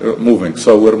are moving.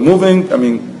 So we're moving,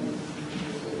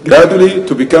 gradually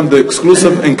to become the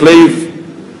exclusive enclave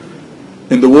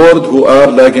in the world who are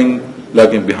lagging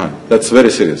behind. That's very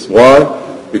serious. Why?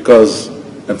 Because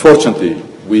unfortunately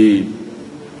we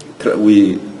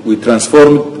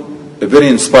transformed a very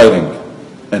inspiring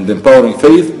and empowering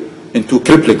faith into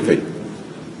crippling faith.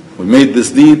 We made this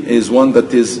deen is one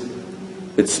that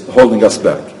it's holding us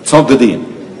back. It's not the deen.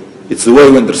 It's the way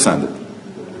we understand it.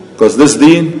 Because this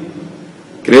deen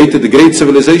created a great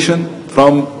civilization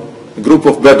from a group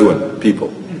of Bedouin people.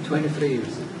 In 23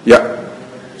 years. Yeah.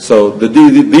 So the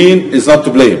deen is not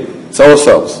to blame. It's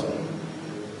ourselves.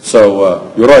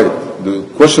 So you're right. The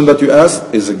question that you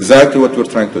asked is exactly what we're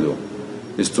trying to do.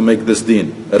 Is to make this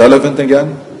deen relevant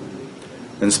again,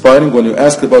 inspiring. When you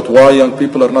ask about why young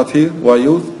people are not here, why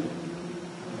youth,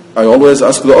 I always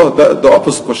ask the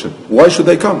opposite question. Why should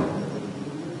they come?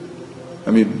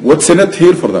 I mean, what's in it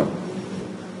here for them?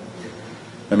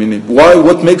 I mean, why?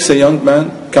 What makes a young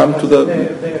man come to the...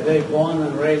 They're born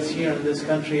and raised here in this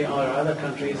country or other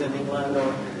countries in England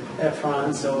or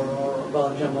France or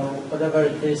Belgium or whatever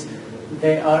it is.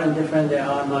 They are indifferent, they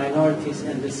are minorities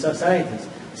in these societies.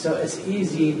 So it's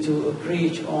easy to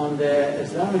preach on the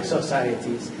Islamic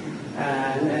societies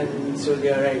and Saudi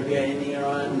Arabia, in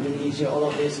Iran, Indonesia, all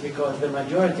of this, because the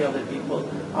majority of the people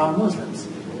are Muslims.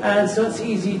 And so it's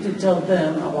easy to tell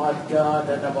them about God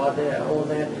and about all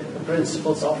the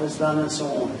principles of Islam and so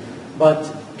on.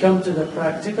 But come to the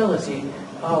practicality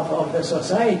of the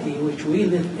society which we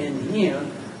live in here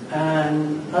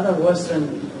and other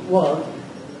Western world,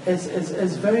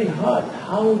 it's very hard.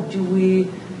 How do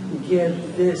we get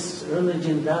this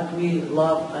religion that we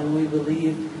love and we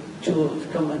believe to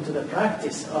come into the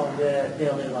practice of the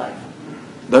daily life?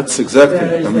 That's exactly,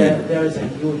 there is a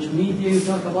huge media you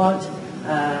talk about,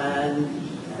 and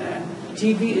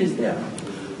TV is there.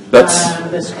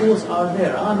 And the schools are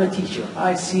there. I'm a teacher.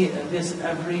 I see this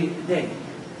every day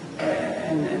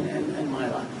in my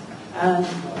life. And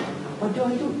what do?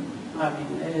 I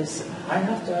mean, I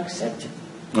have to accept it.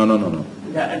 No.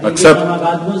 Accept. I'm a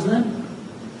bad Muslim.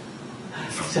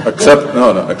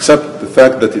 Accept the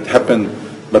fact that it happened,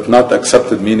 but not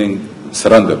accepted meaning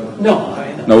surrender. No,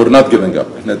 No, we're not giving up.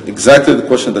 Exactly the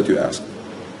question that you asked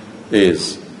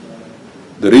is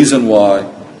the reason why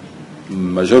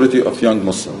majority of young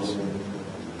Muslims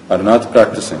are not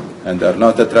practicing and are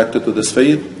not attracted to this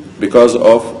faith because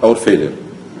of our failure.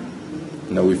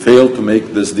 Now we failed to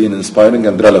make this deen inspiring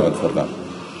and relevant for them.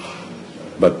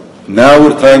 But now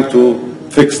we're trying to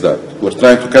fix that. We're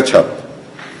trying to catch up.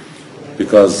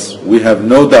 Because we have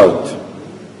no doubt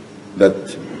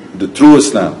that the true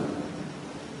Islam,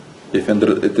 if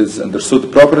it is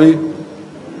understood properly,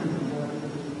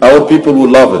 our people will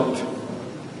love it.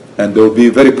 And they will be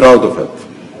very proud of it.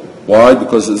 Why?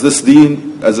 Because this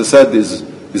deen, as I said,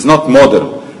 is not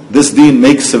modern. This deen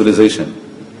makes civilization.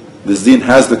 This deen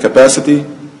has the capacity,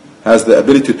 has the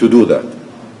ability to do that.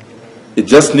 It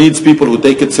just needs people who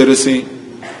take it seriously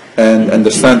and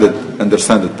understand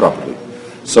it properly.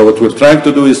 So what we're trying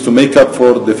to do is to make up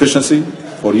for deficiency,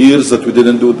 for years that we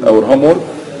didn't do our homework,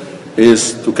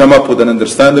 is to come up with an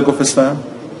understanding of Islam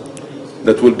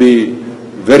that will be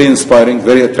very inspiring,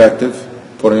 very attractive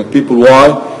for young people.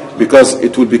 Why? Because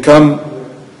it will become,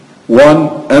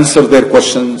 one, answer their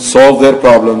questions, solve their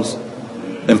problems,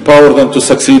 empower them to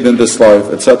succeed in this life,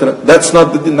 etc. That's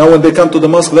not now when they come to the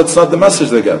mosque, that's not the message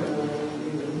they get.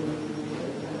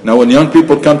 Now when young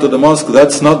people come to the mosque,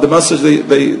 that's not the message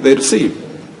they receive.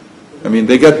 I mean,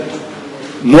 they get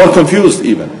more confused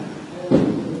even.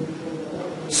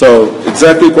 So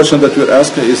exactly the question that you're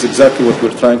asking is exactly what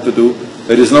we're trying to do.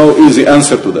 There is no easy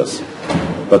answer to this.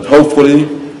 But hopefully,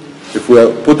 if we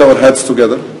put our heads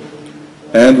together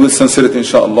and with sincerity,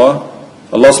 inshallah,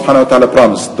 Allah subhanahu wa ta'ala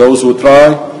promised those who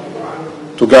try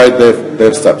to guide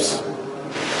their steps.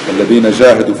 الَّذِينَ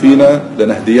جَاهِدُوا فِينَا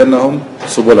لَنَهْدِيَنَّهُمْ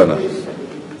سُبُلَنَا.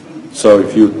 So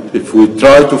if we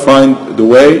try to find the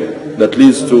way that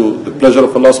leads to the pleasure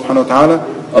of Allah subhanahu wa ta'ala,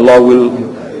 Allah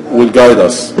will guide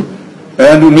us.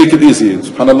 And will make it easy.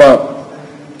 SubhanAllah,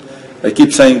 I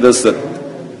keep saying this, that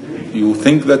you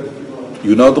think that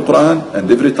you know the Quran,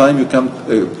 and every time you come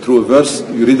through a verse,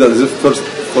 you read it as if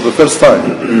for the first time.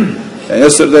 And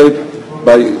yesterday,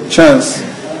 by chance,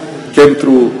 came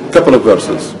through a couple of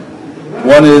verses.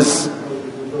 One is,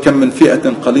 كم من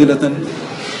فئة قليلة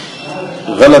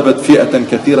غلبت فئة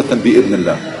كثيرة بإذن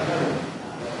الله.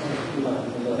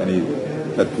 And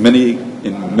that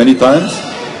in many times,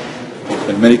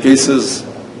 in many cases,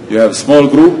 you have a small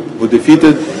group who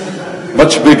defeated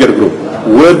much bigger group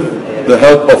with the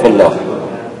help of Allah.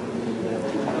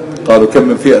 قالوا كم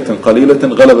من فئة قليلة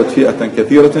غلبت فئة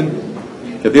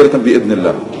كثيرة بإذن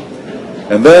الله.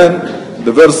 And then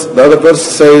the other verse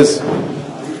says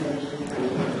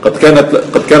قد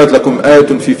كانت لكم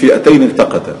آية في فئتين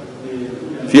التقتا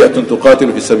فئة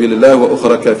تقاتل في سبيل الله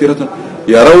وأخرى كافرة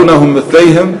يرونهم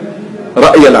مثليهم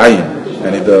رأي العين.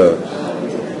 يعني the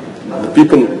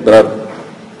people, there are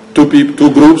two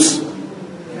groups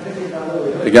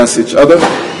against each other.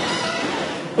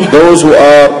 Those who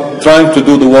are trying to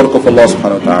do the work of Allah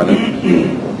subhanahu wa ta'ala,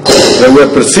 they were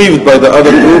perceived by the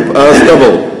other group as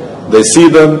double. They see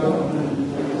them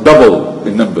double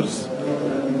in numbers.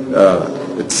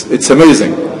 It's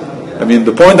amazing. I mean,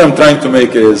 the point I'm trying to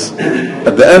make is,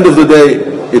 at the end of the day,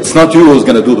 it's not you who's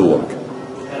going to do the work.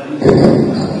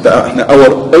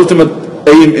 Our ultimate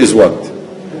aim is what?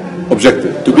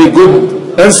 Objective. To be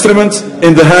good instruments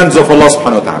in the hands of Allah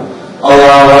subhanahu wa ta'ala.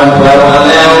 Allahu Akbar,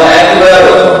 Allahu Akbar,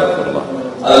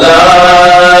 Allahu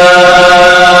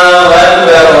Akbar.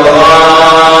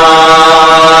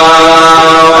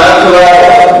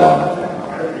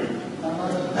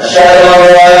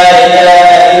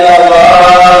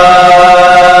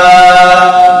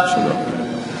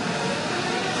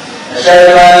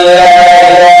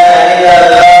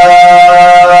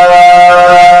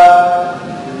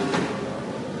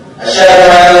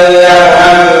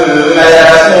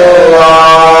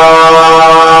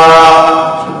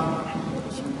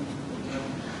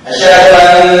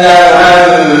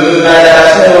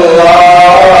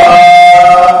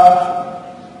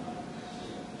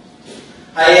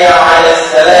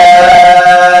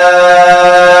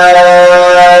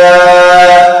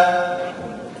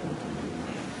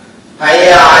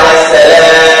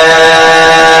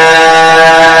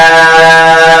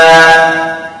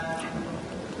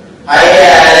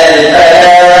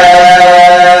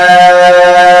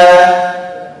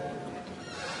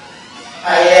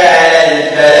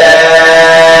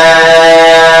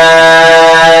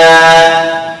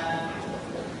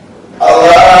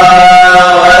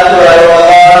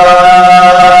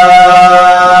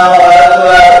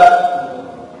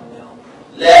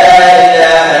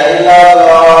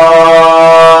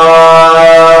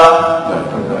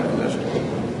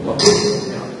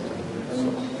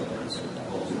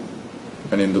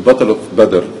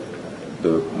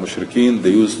 They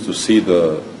used to see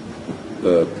the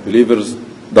believers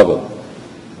double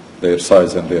their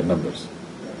size and their numbers.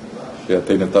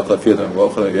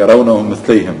 يرونهم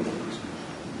مثليهم.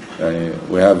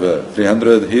 We have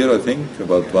 300 here, I think,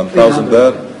 about 1,000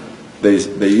 there.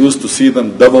 They used to see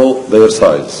them double their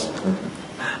size.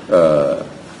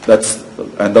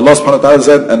 And Allah subhanahu wa ta'ala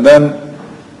said, and then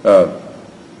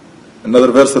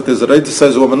another verse that is right, it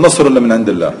says, وَمَن نَصْرُ إِلَّا مِنْ عِنْدِ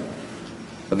اللَّهِ.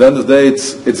 At the end of the day,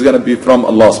 it's going to be from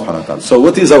Allah subhanahu wa ta'ala. So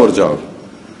what is our job?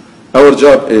 Our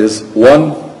job is,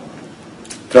 one,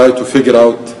 try to figure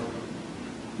out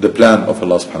the plan of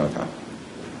Allah subhanahu wa ta'ala.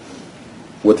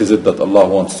 What is it that Allah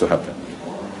wants to happen?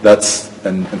 That's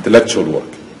an intellectual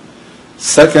work.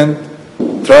 Second,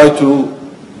 try to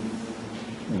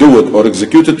do it or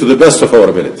execute it to the best of our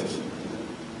abilities.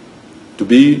 To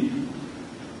be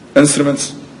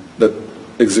instruments that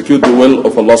execute the will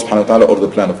of Allah subhanahu wa ta'ala or the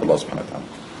plan of Allah subhanahu wa ta'ala.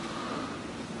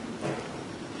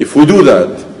 If we do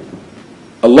that,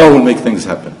 Allah will make things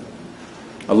happen.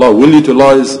 Allah will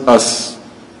utilize us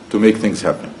to make things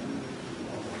happen.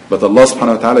 But Allah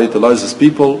subhanahu wa ta'ala utilizes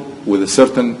people with a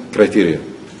certain criteria.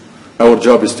 Our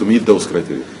job is to meet those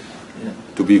criteria.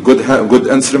 To be good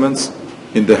instruments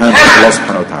in the hands of Allah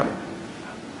subhanahu wa ta'ala.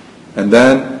 And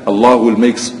then Allah will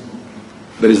make,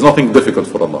 there is nothing difficult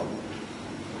for Allah.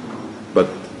 But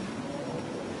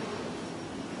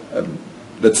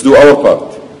let's do our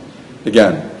part.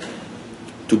 Again,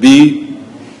 to be,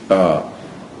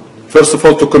 first of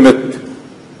all, to commit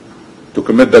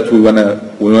that we want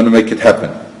to make it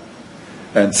happen.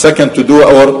 And second, to do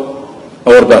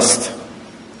our best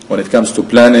when it comes to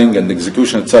planning and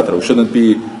execution, etc. We shouldn't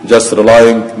be just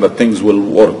relying that things will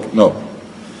work. No.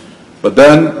 But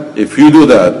then, if you do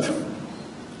that,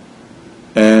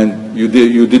 and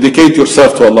you dedicate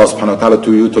yourself to Allah subhanahu wa ta'ala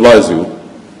to utilize you,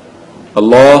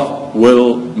 Allah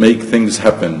will make things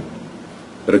happen,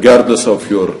 regardless of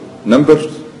your numbers,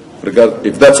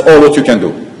 if that's all what you can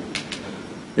do.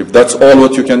 If that's all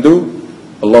what you can do,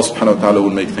 Allah subhanahu wa ta'ala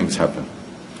will make things happen.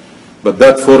 But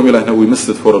that formula, we missed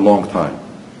it for a long time,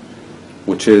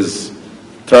 which is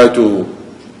try to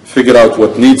figure out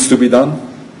what needs to be done,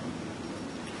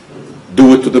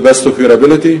 do it to the best of your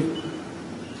ability,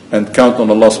 and count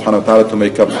on Allah subhanahu wa ta'ala to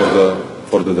make up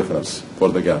for the difference, for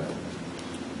the gap.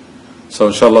 So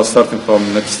inshallah, starting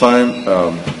from next time,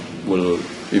 we'll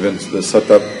even the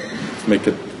setup, make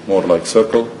it more like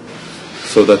circle,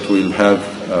 so that we'll have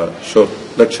a short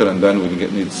lecture, and then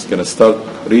it's going to start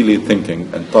really thinking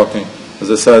and talking.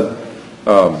 As I said,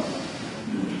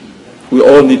 we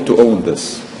all need to own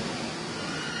this.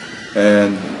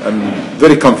 And I'm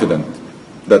very confident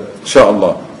that,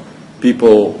 inshallah,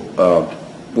 people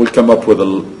will come up with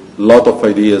a lot of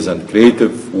ideas and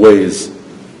creative ways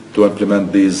to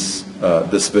implement this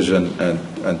vision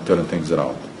and turn things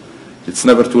around. It's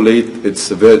never too late. It's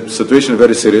a situation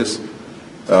very serious.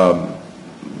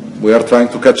 We are trying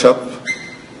to catch up.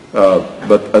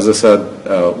 But as I said,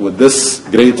 with this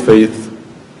great faith,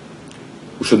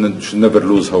 we should never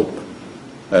lose hope.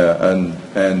 And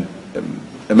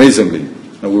amazingly,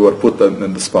 we were put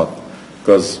in the spot,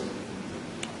 because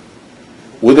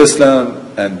with Islam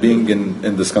and being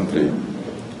in this country,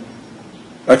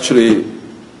 actually,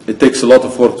 it takes a lot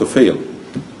of work to fail.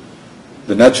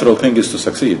 The natural thing is to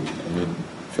succeed. I mean,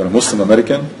 if you're a Muslim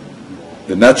American,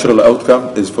 the natural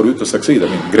outcome is for you to succeed. I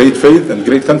mean, great faith and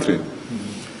great country.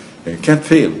 You can't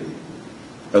fail.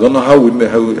 I don't know how we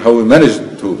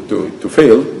managed to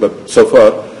fail, but so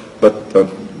far. But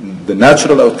the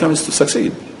natural outcome is to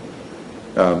succeed,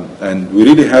 and we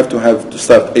really have to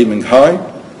start aiming high,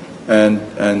 and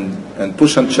and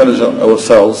push and challenge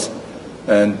ourselves,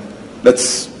 and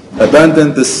let's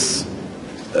abandon this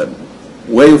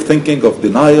way of thinking of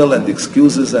denial and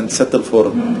excuses and settle for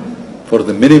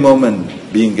the minimum and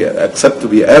accept to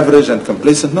be average and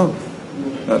complacent. No.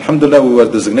 Alhamdulillah, we were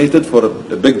designated for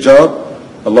a big job.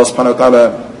 Allah subhanahu wa ta'ala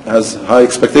has high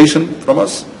expectation from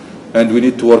us, and we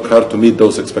need to work hard to meet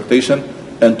those expectations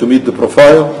and to meet the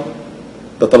profile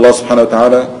that Allah subhanahu wa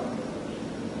ta'ala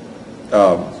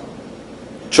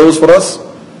chose for us,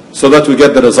 so that we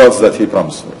get the results that He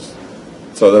promised for us.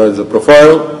 So there is a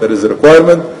profile, there is a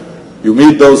requirement. You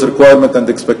meet those requirements and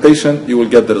expectation, you will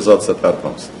get the results that are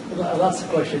promised. The last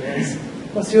question is,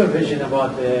 what's your vision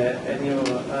about the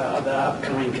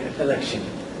upcoming election?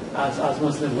 As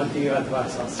Muslim, what do you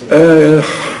advise us? People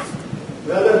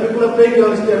are playing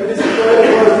on this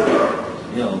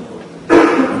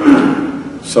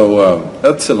So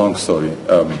that's a long story.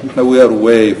 We are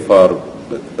way far,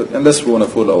 unless we want to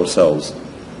fool ourselves.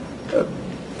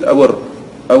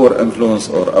 Our influence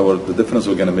or the difference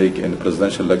we're going to make in the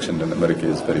presidential election in America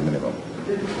is very minimum.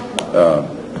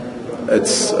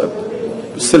 It's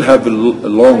still have a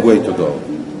long way to go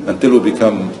until we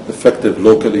become effective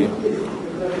locally,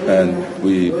 and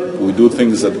we do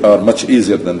things that are much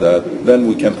easier than that. Then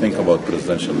we can think about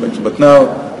presidential election. But now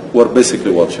we're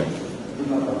basically watching.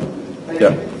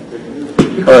 Yeah.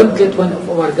 We couldn't get one of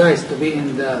our guys to be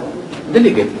in the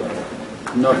delegate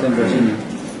in Northern Virginia.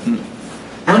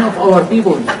 One of our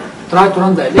people tried to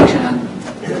run the election and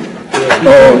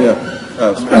Oh, yeah.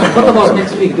 what about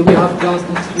next week? Do we have class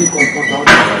next week or for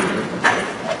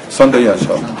the Sunday, yeah,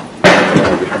 inshallah.